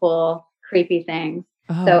really cool, creepy things.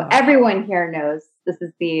 Oh. So everyone here knows this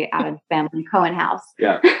is the Adams family Cohn house.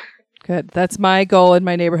 Yeah. Good. That's my goal in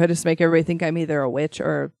my neighborhood, is to make everybody think I'm either a witch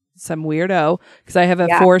or some weirdo, because I have a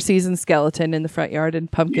 4-season skeleton in the front yard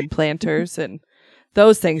and pumpkin planters and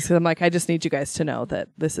those things. So I'm like, I just need you guys to know that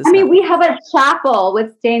this is. We have a chapel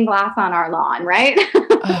with stained glass on our lawn, right?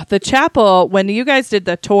 The chapel, when you guys did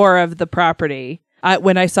the tour of the property,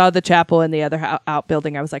 when I saw the chapel in the other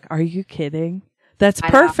outbuilding, I was like, are you kidding? That's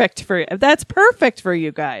perfect for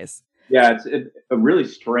you guys. Yeah, it's a really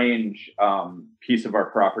strange piece of our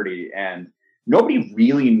property, and nobody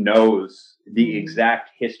really knows the exact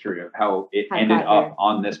history of how it ended up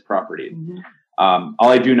on this property. Mm-hmm. All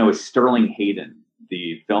I do know is Sterling Hayden,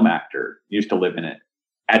 the film actor, used to live in it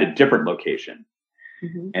at a different location.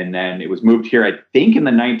 Mm-hmm. And then it was moved here, I think, in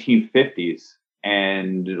the 1950s.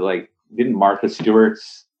 And didn't Martha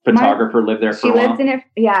Stewart's photographer live there for a while? She lives in it.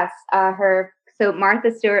 Yes. So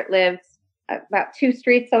Martha Stewart lived about 2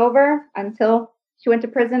 streets over until she went to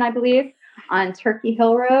prison, I believe, on Turkey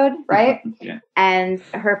Hill Road, right? Yeah. And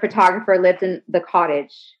her photographer lived in the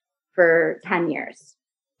cottage for 10 years.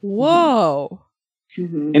 Whoa.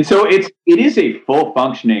 Mm-hmm. And so it is a full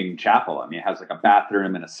functioning chapel. It has like a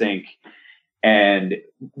bathroom and a sink. And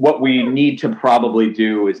what we need to probably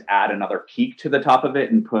do is add another peak to the top of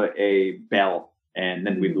it and put a bell. And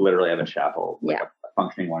then we literally have a chapel, a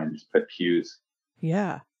functioning one, and just put pews.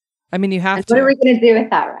 Yeah. You have to. What are we going to do with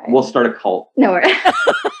that, right? We'll start a cult. No,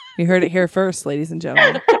 you heard it here first, ladies and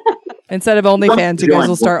gentlemen. Instead of OnlyFans, you guys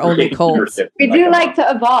will start only cults. We do like to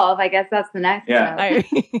evolve. I guess that's the next step.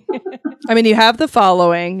 You have the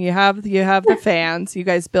following. You have the fans. You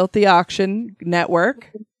guys built the auction network.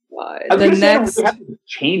 We have to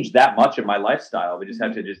change that much of my lifestyle. We just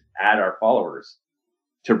have to add our followers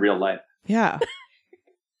to real life. Yeah.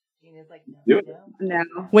 No.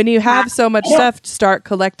 When you have so much stuff, start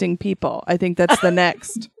collecting people. I think that's the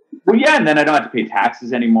next. Well, yeah, and then I don't have to pay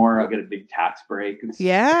taxes anymore. I'll get a big tax break.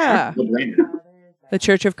 The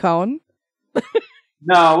Church of Cohn?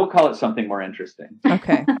 No, we'll call it something more interesting.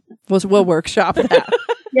 Okay. We'll workshop that.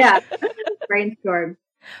 Yeah. Brainstorm.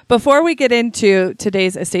 Before we get into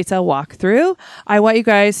today's estate sale walkthrough, I want you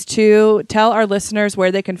guys to tell our listeners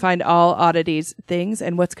where they can find all Oddities things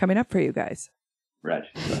and what's coming up for you guys. Reg,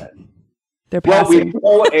 go ahead. They're passing.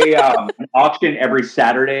 Well, we throw an auction every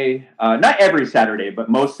Saturday. Not every Saturday, but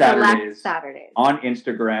most Saturdays. On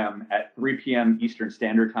Instagram at 3 p.m. Eastern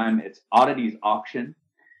Standard Time. It's Oddities Auction.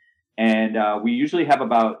 And we usually have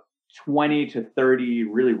about 20 to 30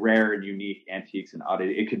 really rare and unique antiques and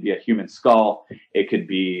oddities. It could be a human skull. It could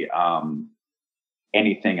be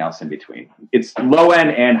anything else in between. It's low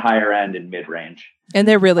end and higher end and mid range. And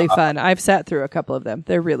they're really fun. I've sat through a couple of them.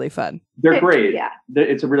 They're really fun. They're great. Yeah.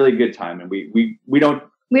 It's a really good time. And we don't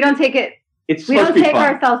take it. We don't take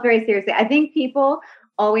ourselves very seriously. I think people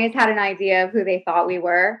always had an idea of who they thought we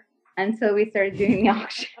were until we started doing the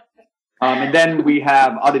auction. And then we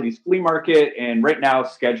have Oddities Flea Market, and right now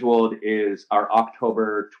scheduled is our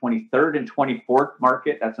October 23rd and 24th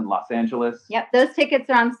market. That's in Los Angeles. Yep, those tickets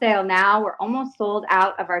are on sale now. We're almost sold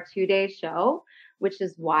out of our 2-day show, which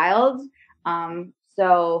is wild.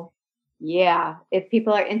 So, yeah, if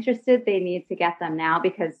people are interested, they need to get them now,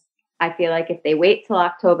 because I feel like if they wait till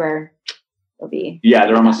October, they'll be... Yeah,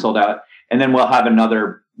 they're almost sold out. And then we'll have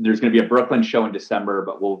there's going to be a Brooklyn show in December,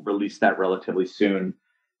 but we'll release that relatively soon.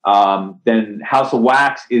 Then House of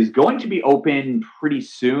Wax is going to be open pretty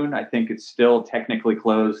soon. I think it's still technically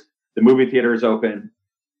closed. The movie theater is open,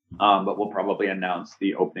 but we'll probably announce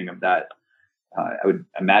the opening of that. I would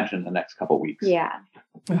imagine the next couple weeks. Yeah,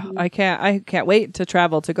 I can't wait to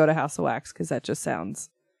travel to go to House of Wax, because that just sounds.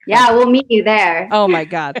 Yeah, we'll meet you there. Oh my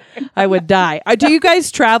God, I would die. Do you guys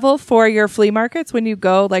travel for your flea markets when you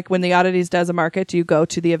go? Like when the Oddities does a market, do you go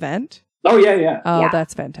to the event? Oh, yeah. Oh,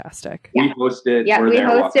 that's fantastic. We host it. Yeah, we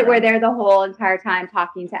host it. We're there the whole entire time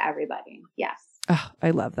talking to everybody. Yes. Oh, I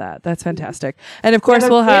love that. That's fantastic. And of course,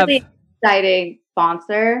 we'll really have exciting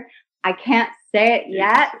sponsor. I can't say it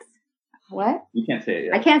yet. What? You can't say it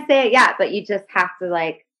yet. I can't say it yet, but you just have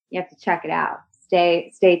to you have to check it out.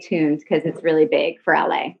 Stay tuned because it's really big for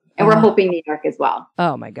LA. And we're hoping New York as well.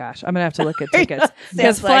 Oh my gosh. I'm going to have to look at tickets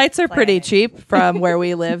because flights are pretty cheap from where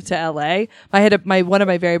we live to LA. I had one of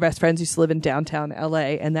my very best friends used to live in downtown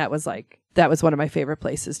LA, and that was one of my favorite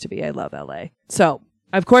places to be. I love LA. So,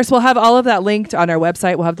 of course, we'll have all of that linked on our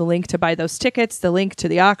website. We'll have the link to buy those tickets, the link to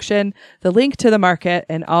the auction, the link to the market,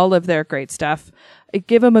 and all of their great stuff.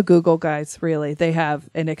 Give them a Google, guys, really. They have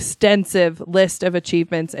an extensive list of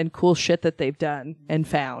achievements and cool shit that they've done and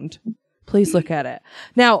found. Please look at it.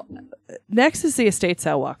 Now, next is the estate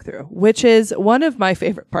sale walkthrough, which is one of my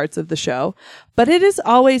favorite parts of the show, but it is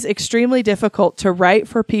always extremely difficult to write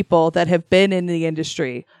for people that have been in the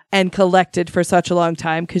industry and collected for such a long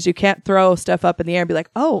time because you can't throw stuff up in the air and be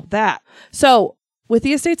like, oh, that. So with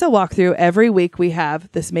the estate sale walkthrough, every week we have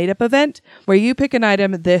this made-up event where you pick an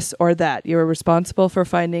item, this or that. You are responsible for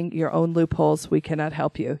finding your own loopholes. We cannot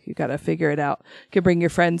help you. You got to figure it out. You can bring your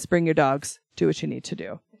friends, bring your dogs, do what you need to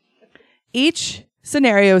do. Each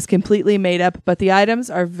scenario is completely made up, but the items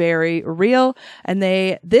are very real. And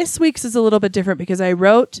this week's is a little bit different because I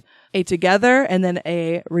wrote a together and then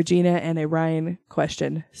a Regina and a Ryan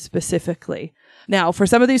question specifically. Now, for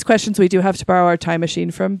some of these questions, we do have to borrow our time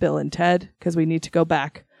machine from Bill and Ted because we need to go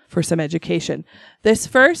back for some education. This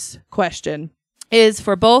first question is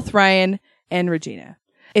for both Ryan and Regina.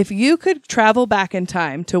 If you could travel back in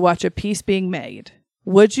time to watch a piece being made,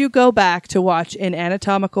 would you go back to watch an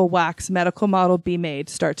anatomical wax medical model be made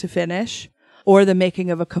start to finish, or the making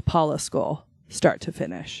of a Kapala skull start to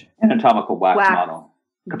finish? Anatomical wax model.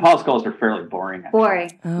 Kapala skulls are fairly boring.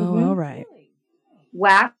 Boring. Oh, all right.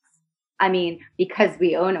 Wax. I mean, because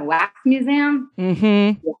we own a wax museum,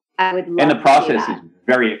 I would love and the process to see is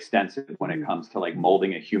very extensive when it comes to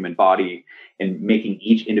molding a human body and making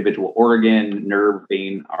each individual organ, nerve,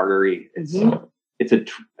 vein, artery.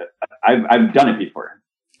 I've done it before.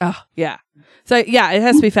 Oh, yeah. So, yeah, it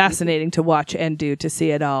has to be fascinating to watch and do to see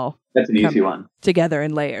it all. That's an easy one. Together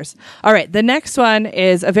in layers. All right. The next one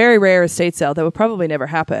is a very rare estate sale that will probably never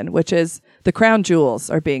happen, which is the crown jewels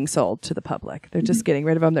are being sold to the public. They're just getting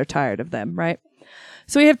rid of them. They're tired of them, right?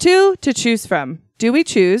 So we have two to choose from. Do we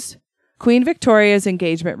choose Queen Victoria's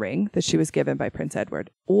engagement ring that she was given by Prince Edward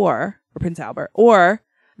or Prince Albert, or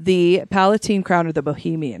the Palatine crown or the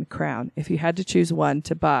Bohemian crown? If you had to choose one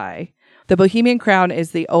to buy, the Bohemian crown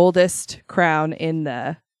is the oldest crown in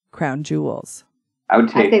the crown jewels. I'd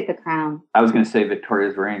take the crown. I was going to say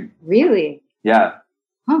Victoria's ring. Really? Yeah.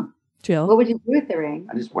 Huh. Jill? What would you do with the ring?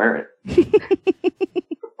 I just wear it.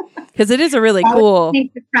 Because it is a really cool. I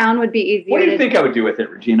think the crown would be easier. What do you think I would do with it,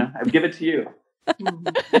 Regina? I'd give it to you.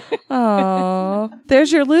 Oh, there's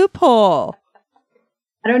your loophole.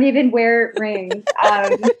 I don't even wear rings.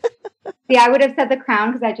 See, I would have said the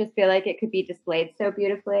crown because I just feel like it could be displayed so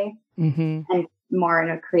beautifully and more in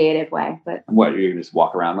a creative way. But what, you're gonna just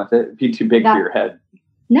walk around with it? It'd be too big for your head.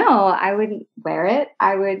 No, I wouldn't wear it.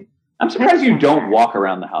 I'm surprised you don't walk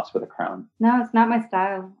around the house with a crown. No, it's not my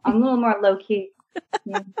style. I'm a little more low key.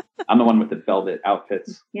 Yeah. I'm the one with the velvet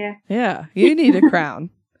outfits. Yeah. Yeah, you need a crown.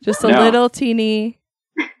 Just a little teeny.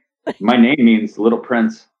 My name means Little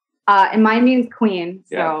Prince. And mine means queen.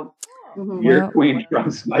 So Your queen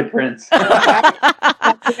trumps my prince.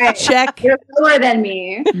 right. Check. You're lower than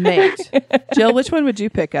me. Mate. Jill, which one would you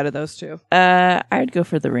pick out of those two? I'd go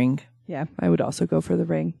for the ring. Yeah, I would also go for the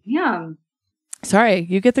ring. Yeah. Sorry,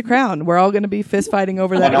 you get the crown. We're all going to be fist fighting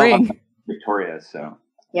over that ring. Victoria, so.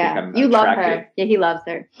 Yeah, you love her. Yeah, he loves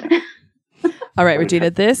her. All right, Regina,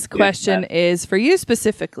 this question is for you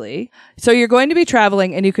specifically. So you're going to be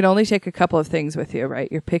traveling and you can only take a couple of things with you,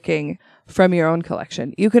 right? You're picking from your own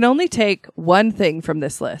collection. You can only take one thing from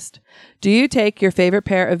this list. Do you take your favorite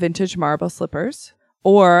pair of vintage marble slippers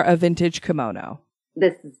or a vintage kimono?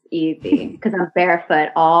 This is easy because I'm barefoot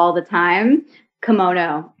all the time.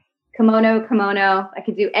 Kimono. I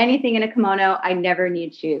could do anything in a kimono. I never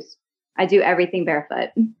need shoes. I do everything barefoot.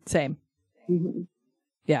 Same. Mm-hmm.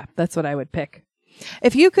 Yeah, that's what I would pick.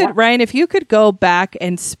 If you could, Ryan, if you could go back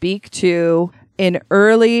and speak to an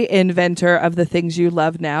early inventor of the things you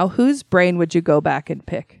love now, whose brain would you go back and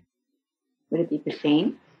pick? Would it be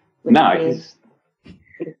Shane? No, I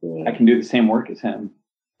can do the same work as him.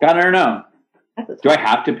 God, I don't know. Do I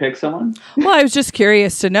have to pick someone? Well, I was just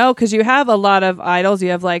curious to know because you have a lot of idols. You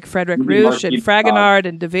have like Frederick Rouch and Fragonard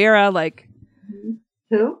and De Vera. Like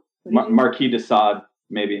who? Marquis de Sade,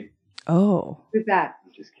 maybe. Oh, who's that?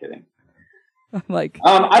 I'm just kidding. Like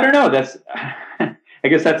I don't know. That's I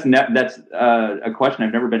guess that's a question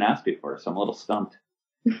I've never been asked before, so I'm a little stumped.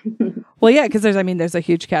 Well, yeah, because there's a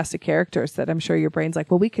huge cast of characters that I'm sure your brain's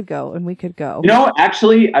like, well, we could go and we could go.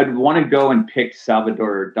 Actually, I'd want to go and pick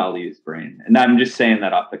Salvador Dali's brain, and I'm just saying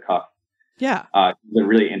that off the cuff. Yeah, he's a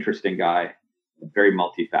really interesting guy, very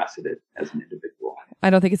multifaceted as an individual. I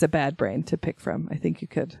don't think it's a bad brain to pick from. I think you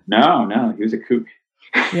could. No, he was a kook.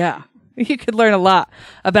 Yeah, you could learn a lot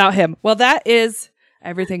about him. Well, that is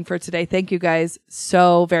everything for today. Thank you guys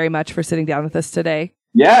so very much for sitting down with us today.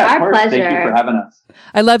 Yeah, our pleasure. Thank you for having us.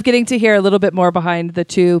 I love getting to hear a little bit more behind the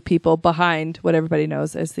two people behind what everybody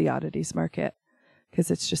knows as the Oddities Market, because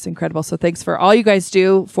it's just incredible. So thanks for all you guys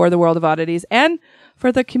do for the world of oddities and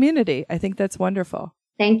for the community. I think that's wonderful.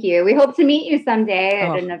 Thank you. We hope to meet you someday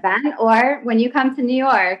at an event, or when you come to New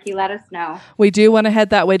York, you let us know. We do want to head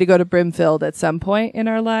that way to go to Brimfield at some point in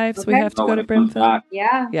our lives. Okay. We have to go to Brimfield.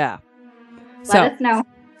 Yeah. Let us know.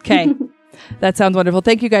 Okay. That sounds wonderful.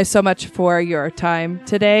 Thank you guys so much for your time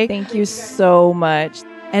today. Thank you so much.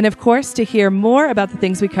 And of course, to hear more about the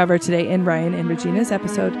things we covered today in Ryan and Regina's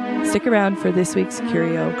episode, stick around for this week's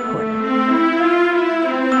Curio Corner.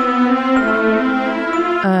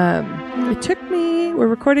 We're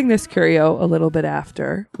recording this Curio a little bit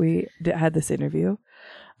after we had this interview,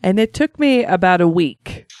 and it took me about a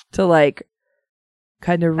week to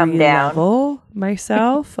kind of re-level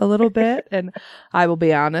myself a little bit. And I will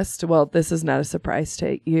be honest, well, this is not a surprise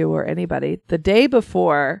to you or anybody. The day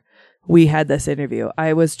before we had this interview,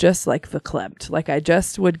 I was just verklempt. I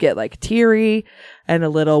just would get teary and a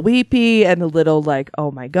little weepy and a little oh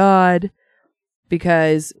my God.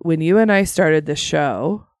 Because when you and I started the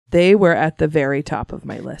show, they were at the very top of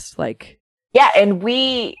my list. Yeah, and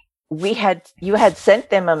you had sent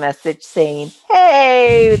them a message saying,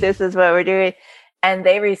 hey, this is what we're doing. And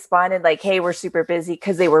they responded hey, we're super busy,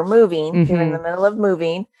 because they were moving. Mm-hmm. They were in the middle of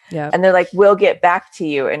moving. Yeah. And they're we'll get back to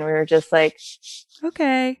you. And we were just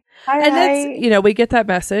okay. And that's, we get that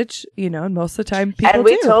message, and most of the time people and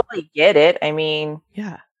we totally get it.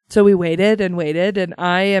 Yeah. So we waited, and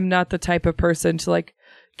I am not the type of person to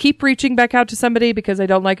keep reaching back out to somebody, because I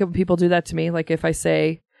don't like it when people do that to me. If I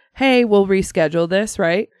say, hey, we'll reschedule this,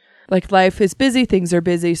 right? Life is busy, things are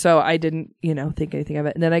busy. So I didn't, think anything of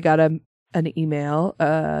it. And then I got an email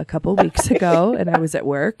a couple weeks ago, and I was at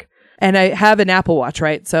work, and I have an Apple Watch,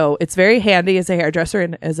 right? So it's very handy as a hairdresser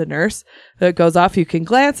and as a nurse. It goes off, you can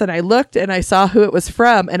glance, and I looked and I saw who it was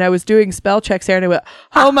from, and I was doing spell checks here, and I went,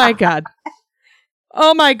 oh my God.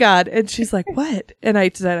 Oh my God. And she's like, what? And I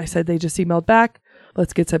said, they just emailed back.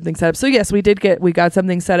 Let's get something set up. So yes, we got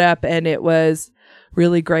something set up, and it was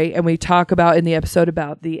really great. And we talk about in the episode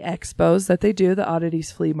about the expos that they do, the Oddities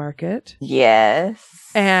Flea Market. Yes.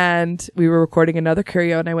 And we were recording another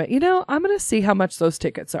Curio, and I went, I'm going to see how much those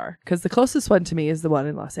tickets are, because the closest one to me is the one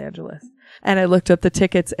in Los Angeles. And I looked up the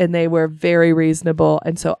tickets, and they were very reasonable.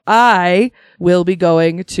 And so I will be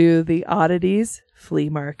going to the Oddities Flea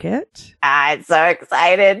Market. I'm so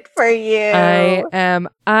excited for you.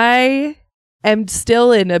 I am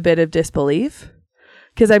still in a bit of disbelief,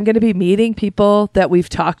 because I'm going to be meeting people that we've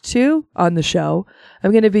talked to on the show.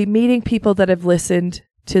 I'm going to be meeting people that have listened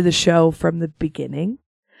to the show from the beginning.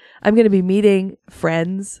 I'm going to be meeting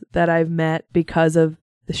friends that I've met because of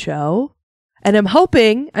the show. And I'm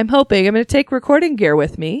hoping I'm going to take recording gear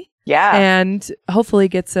with me. Yeah. And hopefully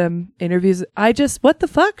get some interviews. What the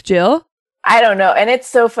fuck, Jill? I don't know. And it's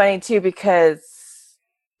so funny too, because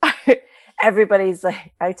everybody's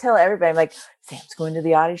I tell everybody, I'm Sam's going to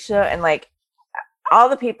the Audie show. And all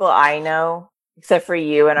the people I know, except for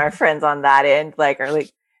you and our friends on that end, are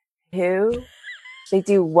who? They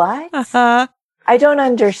do what? Uh-huh. I don't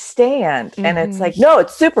understand. Mm-hmm. And it's no,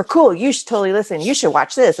 it's super cool. You should totally listen. You should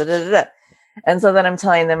watch this. Da, da, da. And so then I'm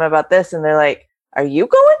telling them about this, and they're like, are you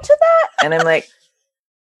going to that? And I'm like,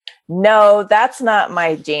 no, that's not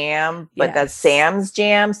my jam, but that's Sam's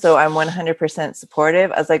jam. So I'm 100%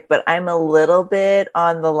 supportive. I was but I'm a little bit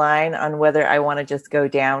on the line on whether I want to just go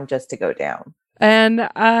down just to go down. And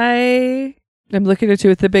I am looking at you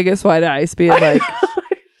with the biggest wide eyes, being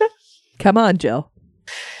come on, Jill.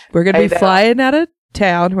 We're going to be flying out of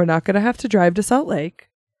town. We're not going to have to drive to Salt Lake.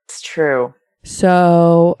 It's true.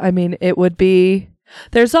 So, it would be...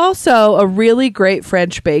 There's also a really great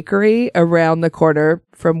French bakery around the corner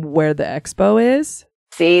from where the expo is.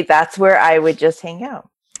 See, that's where I would just hang out.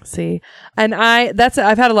 See, and I've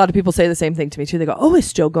had a lot of people say the same thing to me too. They go, oh,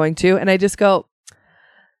 is Jill going to? And I just go,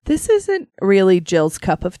 this isn't really Jill's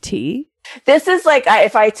cup of tea. This is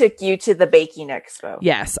if I took you to the baking expo.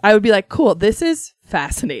 Yes, I would be cool, this is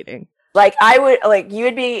fascinating. I would you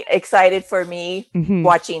would be excited for me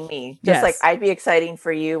watching me. Just I'd be exciting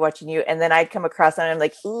for you watching you. And then I'd come across and I'm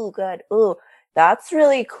ooh, God, ooh. that's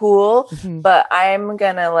really cool. Mhm. But I'm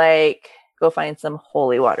gonna like go find some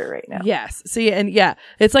holy water right now. Yes. See, and yeah,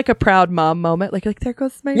 it's like a proud mom moment. Like there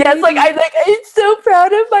goes my Yes, baby. I'm so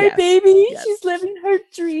proud of my Yes. baby. Yes. She's living her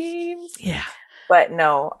dreams. Yeah. But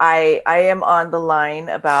no, I am on the line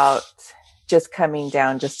about just coming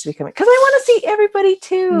down just to be coming because I want to see everybody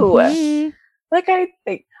too. Mhm.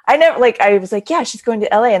 I was like, yeah, she's going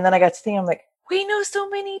to LA, and then I got to think, I'm like, we know so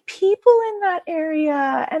many people in that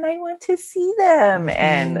area, and I want to see them,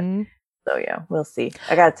 and Mhm. so yeah, we'll see.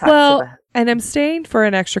 I got to talk to them. And I'm staying for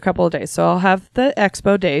an extra couple of days. So I'll have the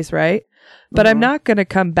expo days, right? But I'm not going to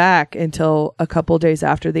come back until a couple of days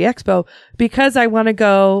after the expo because I want to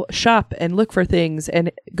go shop and look for things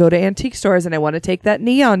and go to antique stores. And I want to take that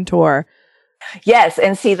neon tour. Yes.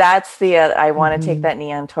 And see, that's I want to take that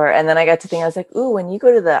neon tour. And then I got to think, I was like, ooh, when you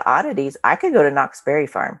go to the oddities, I could go to Knox Berry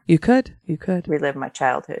Farm. You could. Relive my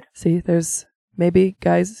childhood. See, maybe,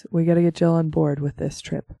 guys, we got to get Jill on board with this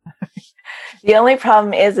trip. The only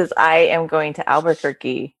problem is I am going to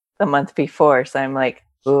Albuquerque the month before. So I'm like,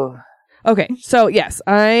 ooh. Okay. So yes,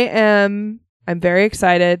 I'm very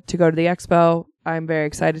excited to go to the expo. I'm very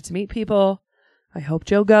excited to meet people. I hope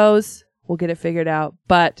Jill goes. We'll get it figured out.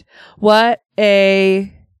 But what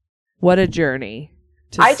a journey.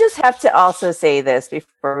 I just have to also say this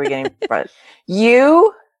before we get in front.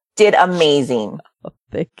 You did amazing. Oh,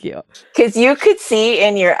 thank you. Because you could see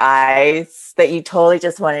in your eyes that you totally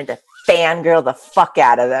just wanted to fangirl the fuck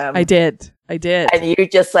out of them. I did. And you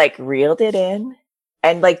just like reeled it in.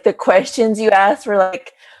 And like the questions you asked were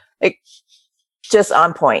like just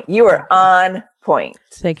on point. You were on point.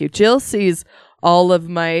 Thank you. Jill sees all of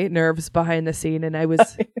my nerves behind the scene, and I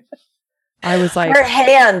was like, her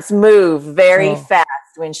hands move very fast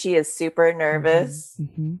when she is super nervous.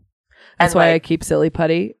 Mm-hmm. That's why I keep silly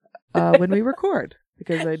putty when we record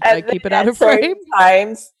because I keep it out of frame.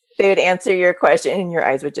 Times they would answer your question, and your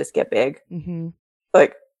eyes would just get big. Mm-hmm.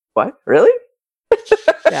 Like, what? Really?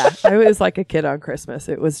 Yeah, I was like a kid on Christmas.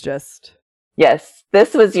 It was just yes.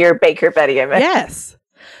 This was your Baker Betty image. Yes.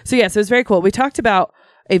 So yes, it was very cool. We talked about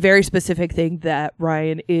a very specific thing that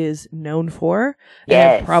Ryan is known for.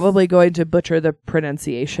 Yes. And I'm probably going to butcher the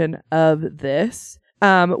pronunciation of this.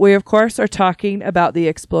 We, of course, are talking about the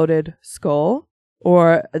exploded skull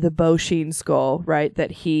or the Beauchene skull, right?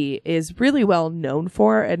 That he is really well known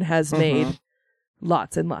for and has made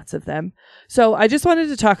lots and lots of them. So I just wanted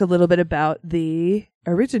to talk a little bit about the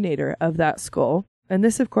originator of that skull. And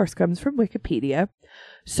this, of course, comes from Wikipedia.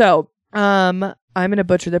 So, I'm going to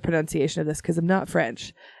butcher the pronunciation of this because I'm not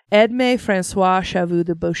French. Edme Francois Chavou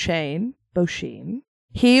de Beauchene.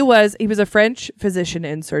 He was a French physician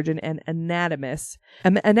and surgeon and anatomist,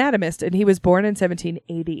 and he was born in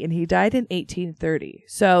 1780 and he died in 1830.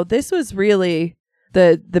 So this was really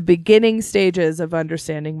the beginning stages of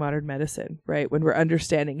understanding modern medicine, right? When we're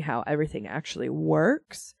understanding how everything actually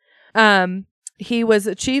works. He was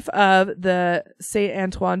a chief of the Saint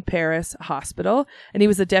Antoine Paris Hospital, and he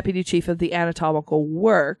was the deputy chief of the Anatomical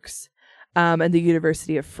Works and the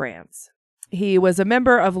University of France. He was a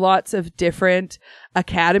member of lots of different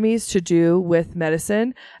academies to do with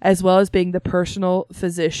medicine, as well as being the personal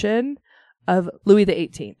physician of Louis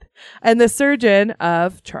XVIII and the surgeon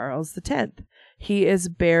of Charles X. He is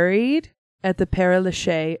buried at the Père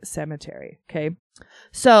Lachaise Cemetery. Okay.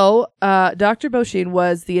 So, Dr. Beauchene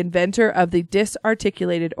was the inventor of the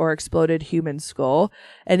disarticulated or exploded human skull,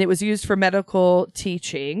 and it was used for medical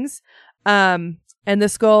teachings. And the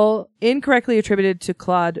skull incorrectly attributed to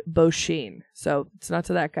Claude Beauchene. So it's not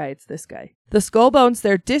to that guy, it's this guy. The skull bones,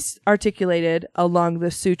 they're disarticulated along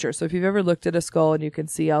the suture. So if you've ever looked at a skull and you can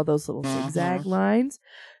see all those little zigzag lines,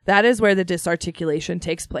 that is where the disarticulation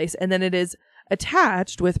takes place. And then it is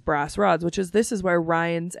attached with brass rods, this is where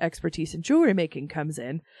Ryan's expertise in jewelry making comes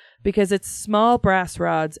in, because it's small brass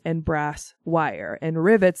rods and brass wire and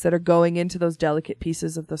rivets that are going into those delicate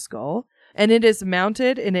pieces of the skull. And it is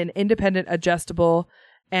mounted in an independent, adjustable,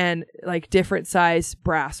 and like different size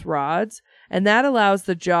brass rods. And that allows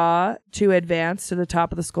the jaw to advance to the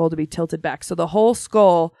top of the skull to be tilted back. So the whole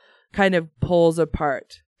skull kind of pulls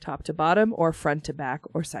apart, top to bottom or front to back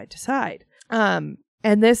or side to side.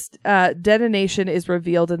 And this detonation is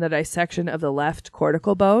revealed in the dissection of the left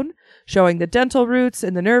cortical bone, showing the dental roots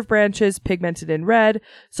and the nerve branches pigmented in red.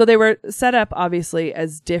 So they were set up, obviously,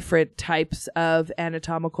 as different types of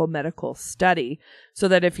anatomical medical study, so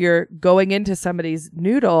that if you're going into somebody's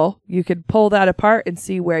noodle, you can pull that apart and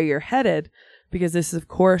see where you're headed, because this is, of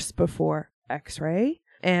course, before X-ray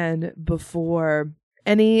and before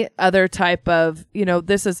any other type of,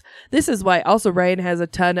 this is why also Ryan has a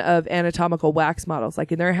ton of anatomical wax models.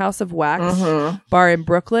 Like in their House of Wax bar in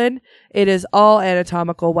Brooklyn, it is all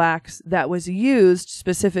anatomical wax that was used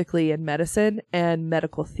specifically in medicine and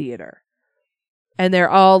medical theater. And they're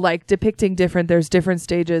all like depicting there's different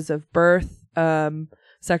stages of birth,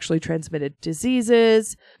 sexually transmitted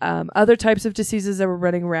diseases, other types of diseases that were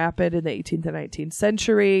running rapid in the 18th and 19th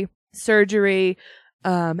century, surgery,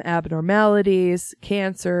 abnormalities,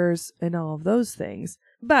 cancers, and all of those things.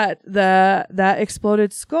 But that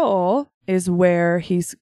exploded skull is where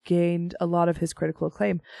he's gained a lot of his critical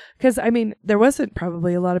acclaim. Because, I mean, there wasn't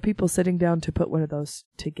probably a lot of people sitting down to put one of those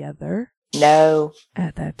together. No.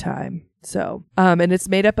 At that time. So, and it's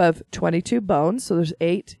made up of 22 bones. So there's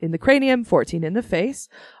 8 in the cranium, 14 in the face.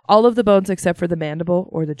 All of the bones except for the mandible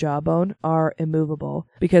or the jawbone are immovable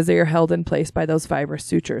because they are held in place by those fibrous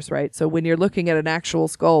sutures, right? So when you're looking at an actual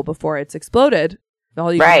skull before it's exploded,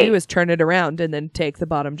 all you can do is turn it around and then take the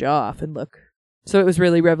bottom jaw off and look. So it was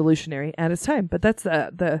really revolutionary at its time. But that's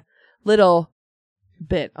the little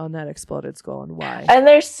bit on that exploded skull and why. And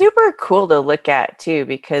they're super cool to look at too,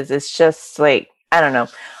 because it's just like, I don't know.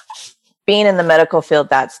 Being in the medical field,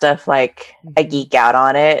 that stuff, like I geek out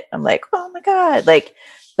on it. I'm like, oh my God, like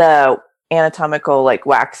the anatomical like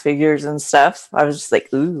wax figures and stuff. I was just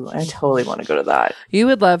like, ooh, I totally want to go to that. You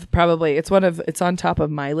would love probably, it's on top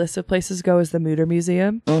of my list of places to go is the Mutter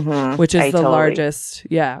Museum, which is the largest,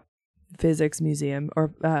 physics museum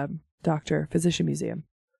or physician museum.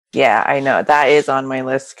 Yeah, I know. That is on my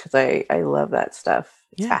list because I love that stuff.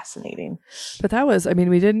 It's fascinating. But that was, I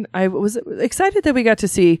was excited that we got to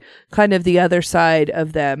see kind of the other side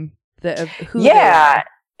of them. Of who they are.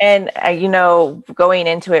 And, going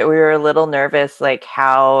into it, we were a little nervous, like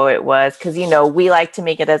how it was. Because, we like to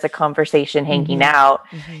make it as a conversation hanging out.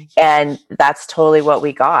 And that's totally what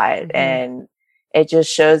we got. And it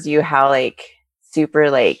just shows you how, like,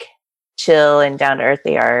 super, like, chill and down to earth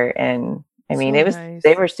they are. And, I mean, they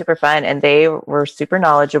were super fun. And they were super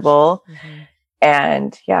knowledgeable.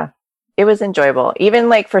 And it was enjoyable, even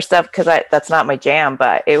like for stuff, because that's not my jam,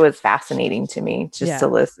 but it was fascinating to me just to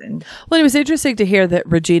listen. Well, it was interesting to hear that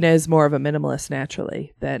Regina is more of a minimalist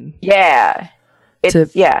naturally than. Yeah.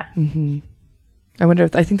 I wonder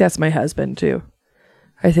I think that's my husband too.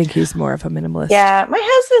 I think he's more of a minimalist. Yeah. My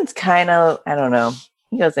husband's kind of, I don't know.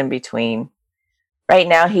 He goes in between. Right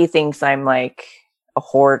now, he thinks I'm like a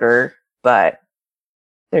hoarder, but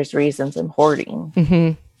there's reasons I'm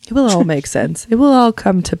hoarding. It will all make sense. It will all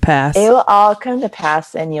come to pass. It will all come to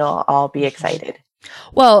pass and you'll all be excited.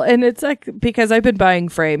 Well, and it's like, because I've been buying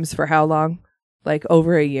frames for how long? Like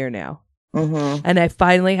over a year now. And I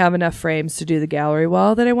finally have enough frames to do the gallery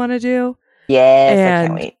wall that I want to do. Yes, I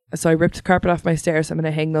can't wait. So I ripped the carpet off my stairs. I'm going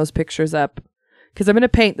to hang those pictures up because I'm going to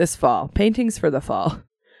paint this fall. Paintings for the fall.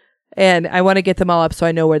 And I want to get them all up so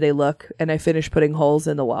I know where they look. And I finished putting holes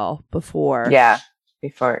in the wall before.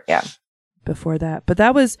 Before that. But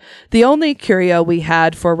that was the only curio we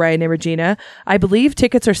had for Ryan and Regina. I believe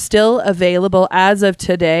tickets are still available as of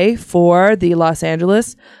today for the Los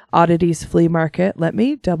Angeles Oddities Flea Market. Let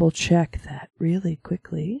me double check that really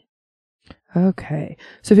quickly. Okay.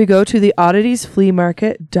 So if you go to the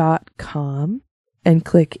odditiesfleamarket.com and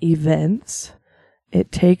click events,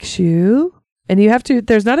 it takes you, and you have to,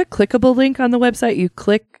 there's not a clickable link on the website. You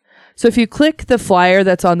click. So if you click the flyer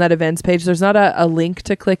that's on that events page, there's not a link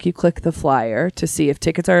to click. You click the flyer to see if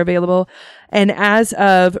tickets are available. And as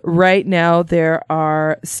of right now, there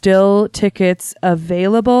are still tickets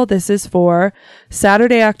available. This is for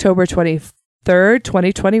Saturday, October 23rd,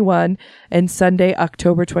 2021, and Sunday,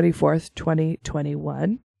 October 24th,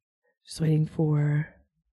 2021. Just waiting for...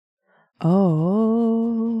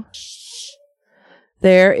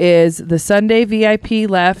 There is the Sunday VIP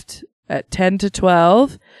left at 10 to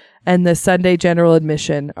 12. And the Sunday general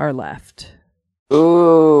admission are left.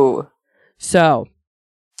 Ooh. So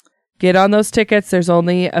get on those tickets. There's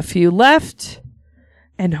only a few left.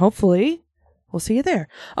 And hopefully we'll see you there.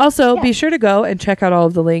 Also, be sure to go and check out all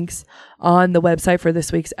of the links on the website for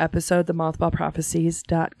this week's episode,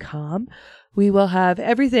 themothballprophecies.com. We will have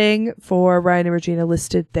everything for Ryan and Regina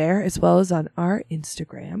listed there, as well as on our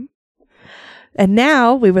Instagram. And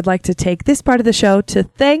now we would like to take this part of the show to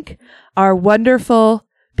thank our wonderful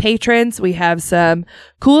patrons. We have some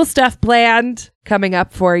cool stuff planned coming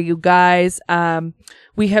up for you guys.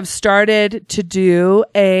 We have started to do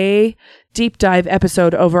a deep dive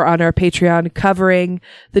episode over on our Patreon covering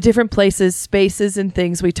the different places, spaces, and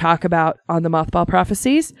things we talk about on the Mothball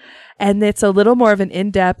Prophecies. And it's a little more of an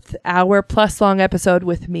in-depth hour-plus long episode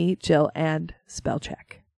with me, Jill, and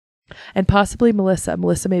Spellcheck. And possibly Melissa.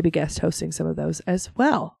 Melissa may be guest hosting some of those as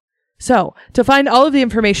well. So, to find all of the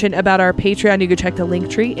information about our Patreon, you can check the link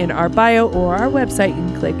tree in our bio or our website.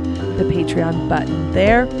 You can click the Patreon button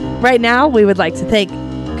there. Right now, we would like to thank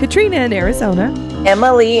Katrina in Arizona,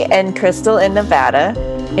 Emily and Crystal in Nevada,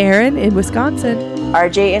 Aaron in Wisconsin,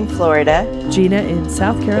 RJ in Florida, Gina in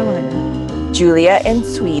South Carolina, Julia in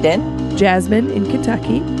Sweden, Jasmine in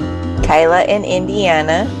Kentucky, Kyla in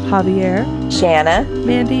Indiana, Javier, Shanna,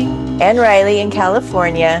 Mandy, and Riley in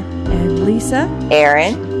California, and Lisa,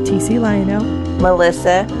 Aaron, TC Lionel,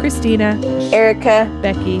 Melissa, Christina, Erica,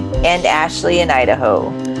 Becky, and Ashley in Idaho.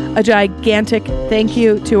 A gigantic thank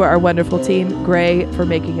you to our wonderful team, Gray, for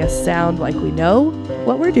making us sound like we know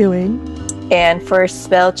what we're doing. And for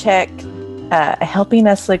spell check, helping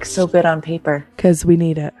us look so good on paper. Because we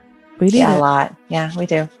need it. We need it. A lot. Yeah, we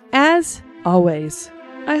do. As always,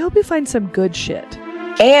 I hope you find some good shit.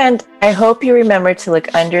 And I hope you remember to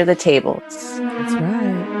look under the tables. That's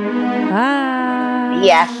right. Bye.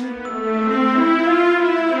 Yeah.